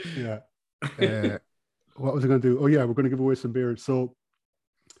pounds. Yeah. What was I going to do? Oh yeah, we're going to give away some beer. So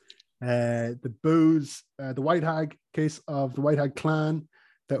the booze, the White Hag case of the White Hag clan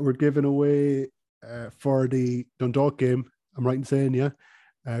that we're giving away for the Dundalk game, I'm right in saying, yeah,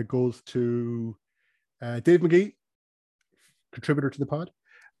 goes to Dave McGee, contributor to the pod,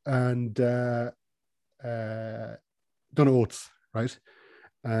 and Donna Oates, right?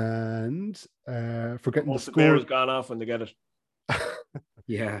 And forgetting the The score. bear has gone off when they get it.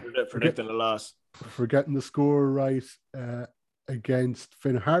 Yeah. Predicting a loss. Forgetting the score right against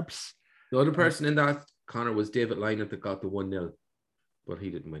Finn Harps. The other person in that, Connor, was David Lynott that got the 1-0, but he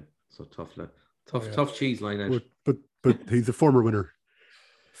didn't win. So tough cheese line out. But he's a former winner.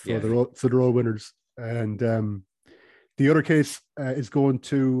 So they're all winners. And the other case is going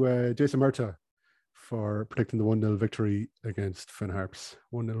to Jason Murtagh for predicting the 1-0 victory against Finn Harps.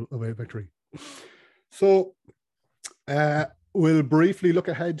 1-0 away victory. So we'll briefly look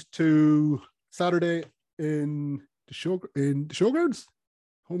ahead to Saturday in the showgrounds.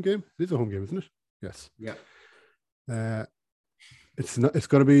 Home game. It is a home game, isn't it? Yes. Yeah. It's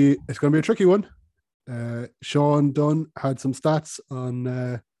going to be a tricky one. Sean Dunn had some stats on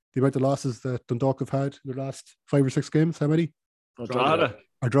the amount of losses that Dundalk have had in their last 5 or 6 games. How many?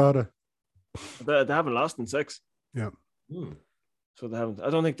 Drogheda. They haven't lost in 6. Yeah. So they haven't. I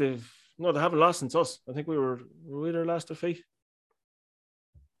don't think they haven't lost since us. I think were we their last defeat?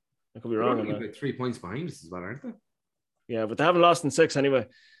 I could be wrong on that. About 3 points behind us as well, aren't they? Yeah, but they haven't lost in 6 anyway.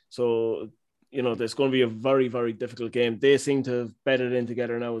 So, there's going to be a very, very difficult game. They seem to have bedded in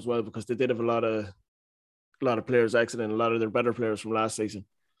together now as well, because they did have a lot of players exiting, a lot of their better players from last season.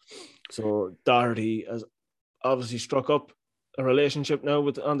 So Doherty has obviously struck up a relationship now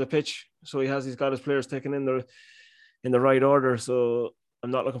on the pitch. So he's got his players taken in the right order. So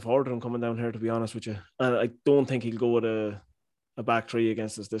I'm not looking forward to him coming down here, to be honest with you. And I don't think he'll go with a back 3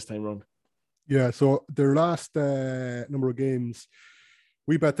 against us this time round. Yeah, so their last number of games,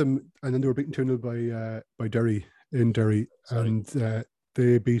 we bet them, and then they were beaten 2-0 by Gerry in Derry. Sorry. And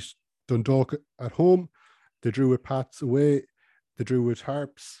they beat Dundalk at home. They drew with Pats away. They drew with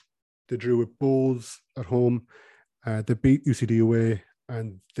Harps. They drew with Bowls at home. They beat UCD away,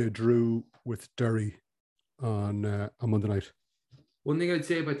 and they drew with Derry on Monday night. One thing I'd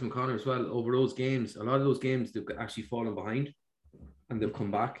say about them, Conor, as well, over those games, a lot of those games they've actually fallen behind, and they've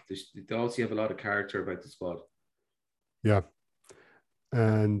come back. They also have a lot of character about the squad. Yeah.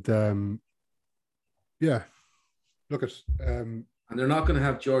 And look at and they're not going to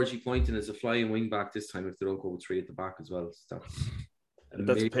have Georgie Poynton as a flying wing back this time if they don't go with 3 at the back as well.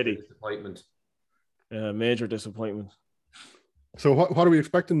 That's a pity. Disappointment. Yeah, major disappointment. So what are we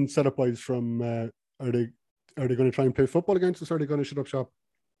expecting setup wise from? Are they going to try and play football against us, or are they going to shut up shop?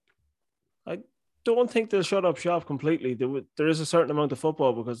 I don't think they'll shut up shop completely. There is a certain amount of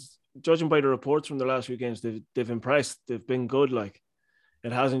football, because judging by the reports from the last few games, they've impressed. They've been good. Like,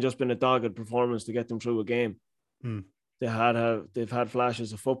 it hasn't just been a dogged performance to get them through a game. They've had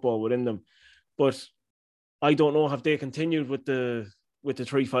flashes of football within them, but I don't know, have they continued with the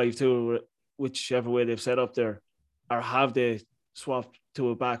 3-5-2, whichever way they've set up there, or have they swapped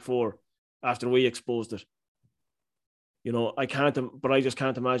to a back 4 after we exposed it? I just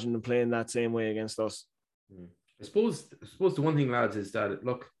can't imagine them playing that same way against us. I suppose the one thing, lads, is that,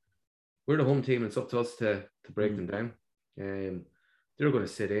 look, we're the home team and it's up to us to break them down. They're going to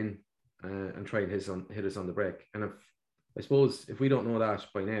sit in and try and hit us on the break. And I suppose if we don't know that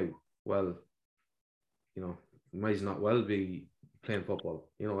by now, well, we might as not well be playing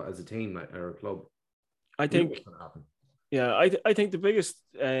football, as a team or a club. I think the biggest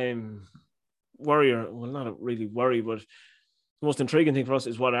worry, well, not a really worry, but the most intriguing thing for us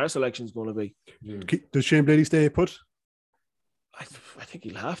is what our selection is going to be. Does Shane Blaney stay put? I think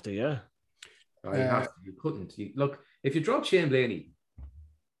he'll have to, yeah. You couldn't. Look, if you drop Shane Blaney,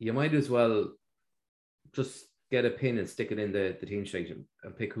 you might as well just get a pin and stick it in the team sheet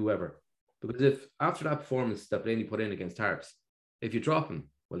and pick whoever. Because if after that performance that Blaney put in against Harps, if you drop him,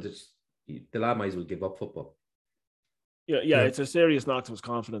 well, the lad might as well give up football. Yeah, it's a serious knock to his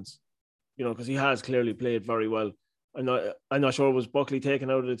confidence, because he has clearly played very well. I'm not sure, was Buckley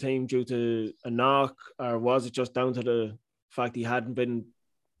taken out of the team due to a knock, or was it just down to the fact he hadn't been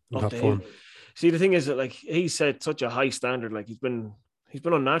up to him? See, the thing is that, like, he set such a high standard. Like, he's been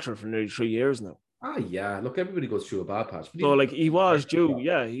unnatural for nearly 3 years now. Yeah. Look, everybody goes through a bad patch. So, like, he was due.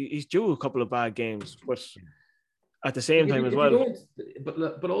 Yeah, he's due a couple of bad games, but at the same time as well.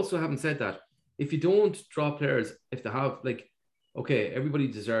 But also, having said that, if you don't drop players, if they have, like, okay, everybody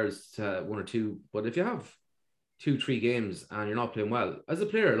deserves one or two, but if you have 2-3 games and you're not playing well, as a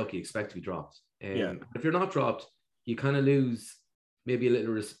player, look, you expect to be dropped. If you're not dropped, you kind of lose maybe a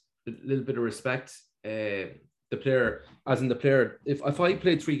little bit of respect. The player, if I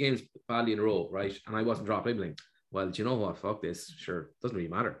played 3 games badly in a row, right, and I wasn't dropped, I'd be like, well, do you know what? Fuck this. Sure, doesn't really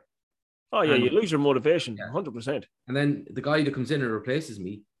matter. Oh yeah, you lose your motivation, 100%. And then the guy that comes in and replaces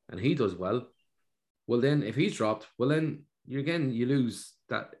me, and he does well. Well, then if he's dropped, well then you lose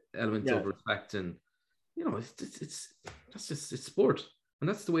that element of respect, and it's sport, and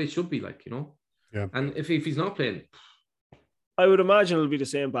that's the way it should be, like, Yeah. And if he's not playing, I would imagine it'll be the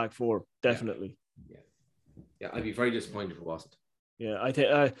same back four, definitely. Yeah, I'd be very disappointed if it wasn't. Yeah, I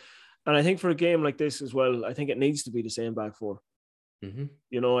think for a game like this as well, I think it needs to be the same back four.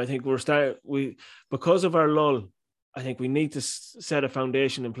 Mm-hmm. I think because of our lull, I think we need to set a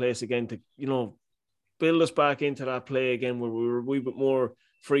foundation in place again to build us back into that play again where we were a wee bit more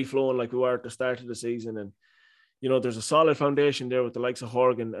free flowing like we were at the start of the season. And there's a solid foundation there with the likes of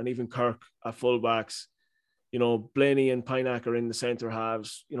Horgan and even Kirk at fullbacks. Blaney and Pineacker in the centre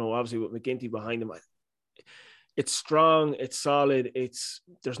halves. Obviously with McGinty behind them. It's strong, it's solid,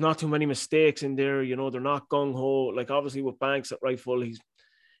 there's not too many mistakes in there, they're not gung-ho. Like obviously with Banks at right full,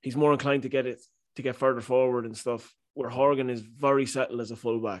 he's more inclined to get further forward and stuff, where Horgan is very settled as a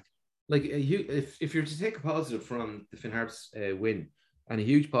fullback. Like if you're to take a positive from the Finn Harps win, and a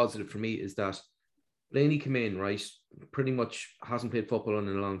huge positive for me is that Blaney came in, right, pretty much hasn't played football in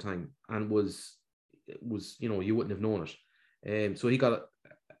a long time, and was you wouldn't have known it. So he got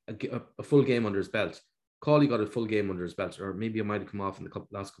a full game under his belt. Cawley got a full game under his belt, or maybe it might have come off in the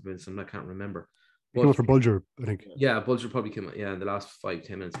last couple of minutes, and I can't remember. But, came for Bulger, I think. Yeah, Bulger probably came in the last 5-10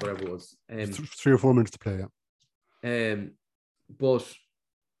 minutes, whatever it was. 3 or 4 minutes to play, yeah. But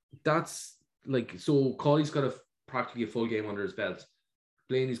that's like, so Cawley's got practically a full game under his belt.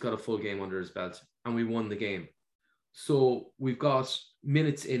 Blaney's got a full game under his belt, and we won the game. So we've got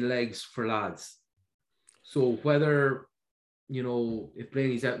minutes in legs for lads. So whether if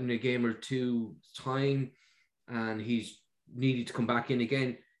Blaney's out in a game or two time and he's needed to come back in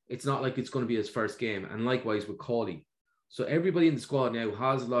again, it's not like it's going to be his first game. And likewise with Cawley. So everybody in the squad now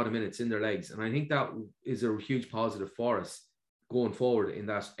has a lot of minutes in their legs. And I think that is a huge positive for us going forward, in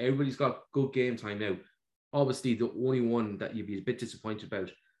that everybody's got good game time now. Obviously, the only one that you'd be a bit disappointed about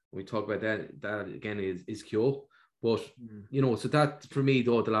when we talk about that again is Kyo. But, so that for me,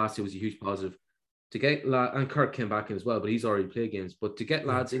 though, the last year was a huge positive. To get and Kirk came back in as well, but he's already played games. But to get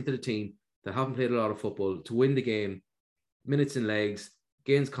lads into the team that haven't played a lot of football, to win the game, minutes in legs,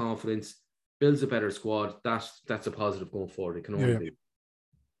 gains confidence, builds a better squad. That's a positive going forward. It can only be.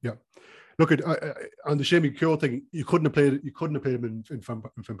 Yeah. Look, on the Shamey Kyo thing, you couldn't have played him in Finn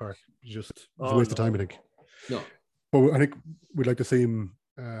Park. It's a waste of time, I think. No. But I think we'd like to see him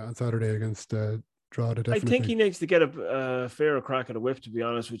on Saturday against Drogheda. Definitely. I think he needs to get a fairer crack at a whip, to be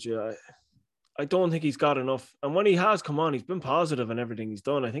honest with you. I don't think he's got enough. And when he has come on, he's been positive in everything he's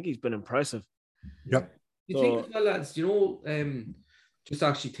done. I think he's been impressive. Yep. You think as well, lads, just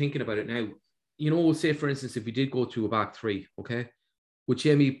actually thinking about it now, say for instance, if we did go to a back three, okay, with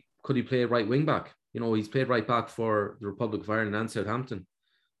Jamie, could he play right wing back? He's played right back for the Republic of Ireland and Southampton.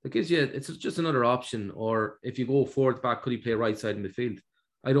 That gives you, it's just another option. Or if you go forward back, could he play right side in midfield?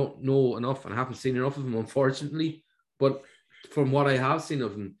 I don't know enough, and I haven't seen enough of him, unfortunately. But from what I have seen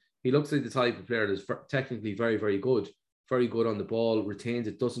of him, he looks like the type of player that's technically very, very good on the ball, retains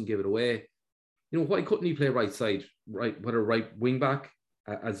it, doesn't give it away. Why couldn't he play right side, whether right wing back,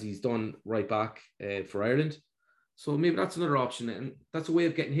 as he's done right back for Ireland? So maybe that's another option, and that's a way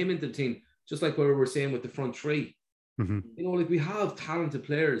of getting him into the team, just like what we were saying with the front three. Mm-hmm. Like we have talented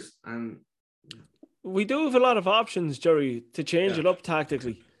players, and we do have a lot of options, Gerry, to change it up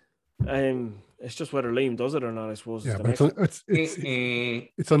tactically. It's just whether Liam does it or not, I suppose. Yeah, but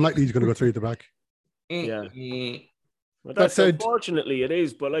it's unlikely he's going to go 3 at the back. Yeah. But unfortunately it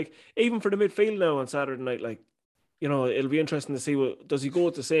is. But like, even for the midfield now on Saturday night, like, it'll be interesting to see does he go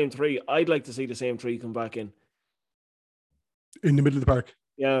with the same 3? I'd like to see the same 3 come back in the middle of the park.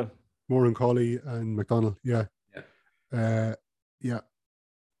 Yeah. Moore and Cawley and McDonald. Yeah. Yeah.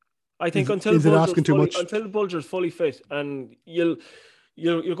 I think until Bulger's fully fit, and you're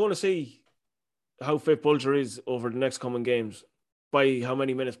going to see how fit Bulger is over the next coming games by how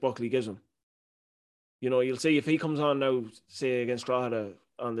many minutes Buckley gives him. You'll see if he comes on now, say against Drogheda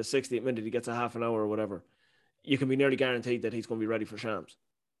on the 60th minute, he gets a half an hour or whatever, you can be nearly guaranteed that he's going to be ready for Shams.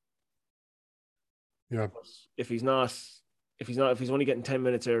 Yeah. If he's only getting 10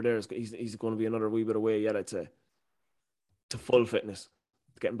 minutes here or there, he's going to be another wee bit away yet, I'd say, to full fitness,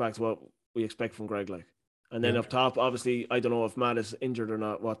 getting back to what we expect from Greg. Like, And then up top, obviously, I don't know if Matt is injured or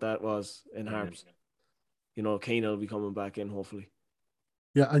not, what that was in Harps. You know, Keane will be coming back in, hopefully.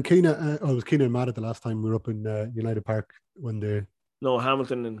 Yeah, and Keane, it was Keane and Matt the last time we were up in United Park when they... No,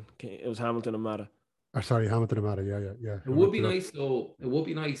 Hamilton and Matt. Sorry, Hamilton and Matt, yeah. It would be nice, though. It would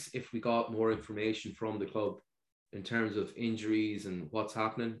be nice if we got more information from the club in terms of injuries and what's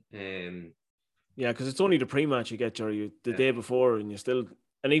happening. Yeah, because it's only the pre-match you get, Gerry, the day before, and you still...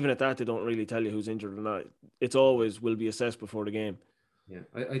 And even at that, they don't really tell you who's injured or not. It's always will be assessed before the game. Yeah,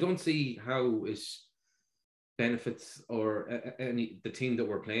 I don't see how it benefits or the team that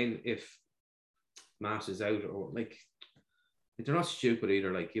we're playing if Matt is out, or like they're not stupid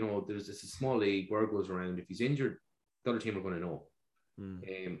either. Like, you know, there's this small league, word goes around. If he's injured, the other team are going to know.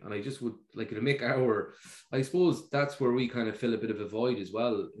 And I just would like to make I suppose that's where we kind of fill a bit of a void as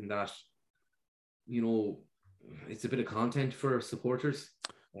well, in that, you know, it's a bit of content for supporters.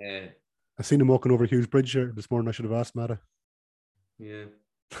 I seen him walking over Hughes Bridge here this morning. I should have asked Mata. Yeah.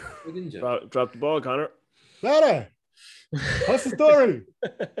 Why didn't you? Drop the ball, Conor. Mata! What's the story?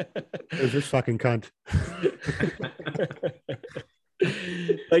 There's this fucking cunt.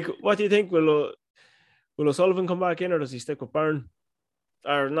 Like, what do you think? Will O'Sullivan come back in, or does he stick with Byrne?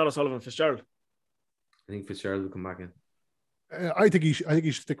 Or not O'Sullivan, Fitzgerald? I think Fitzgerald will come back in. I think he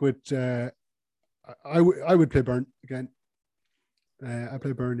should stick with... I would play Byrne again. I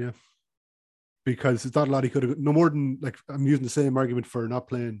play Byrne, yeah, because it's not a lot he could have. No more than, like, I'm using the same argument for not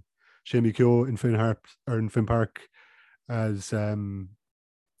playing Shamey Keogh in Finn Park as you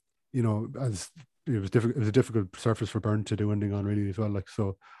know, as it was difficult. It was a difficult surface for Byrne to do anything on, really, as well. Like,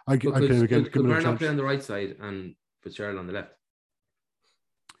 so I play him again. Could Byrne not play on the right side and Fitzgerald on the left?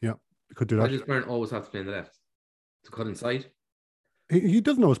 Yeah, could do that. Why does Byrne always have to play on the left to cut inside? He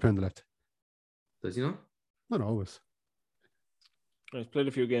doesn't always play on the left. Does he not? Not always. He's played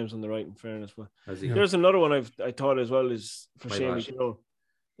a few games on the right, in fairness. But Yeah. There's another one I thought as well is for Shamey Keogh.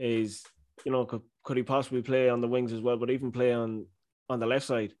 Is, you know, could he possibly play on the wings as well, but even play on the left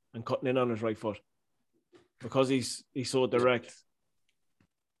side and cutting in on his right foot, because he's so direct.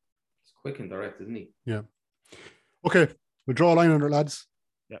 He's quick and direct, isn't he? Yeah. Okay, we'll draw a line under it, lads.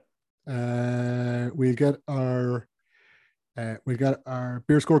 Yeah. We'll get our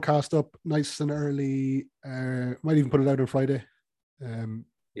beer score cast up nice and early. Might even put it out on Friday.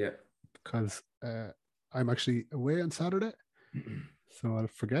 Yeah, because I'm actually away on Saturday, so I'll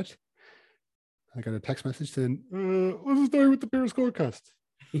forget. I got a text message saying, "What's the story with the beer scorecast?"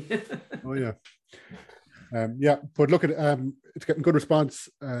 Oh yeah, yeah. But look at it's getting good response,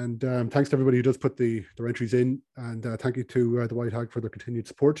 and thanks to everybody who does put their entries in, and thank you to the White Hag for their continued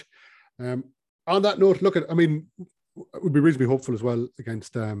support. On that note, we'd be reasonably hopeful as well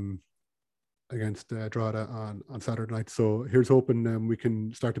against Drogheda on Saturday night. So here's hoping we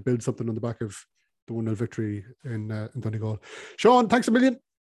can start to build something on the back of the 1-0 victory in Donegal. Shaun, thanks a million.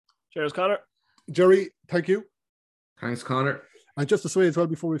 Cheers, Conor. Gerry, thank you. Thanks, Conor. And just to say as well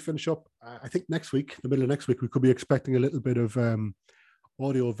before we finish up, I think next week, the middle of next week, we could be expecting a little bit of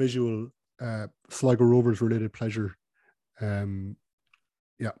audio-visual Sligo Rovers related pleasure.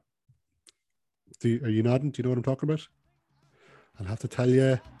 Yeah. Are you nodding? Do you know what I'm talking about? I'll have to tell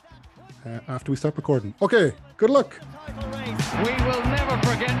you after we stop recording. Okay, good luck. We will never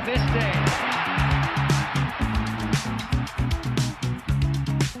forget this day.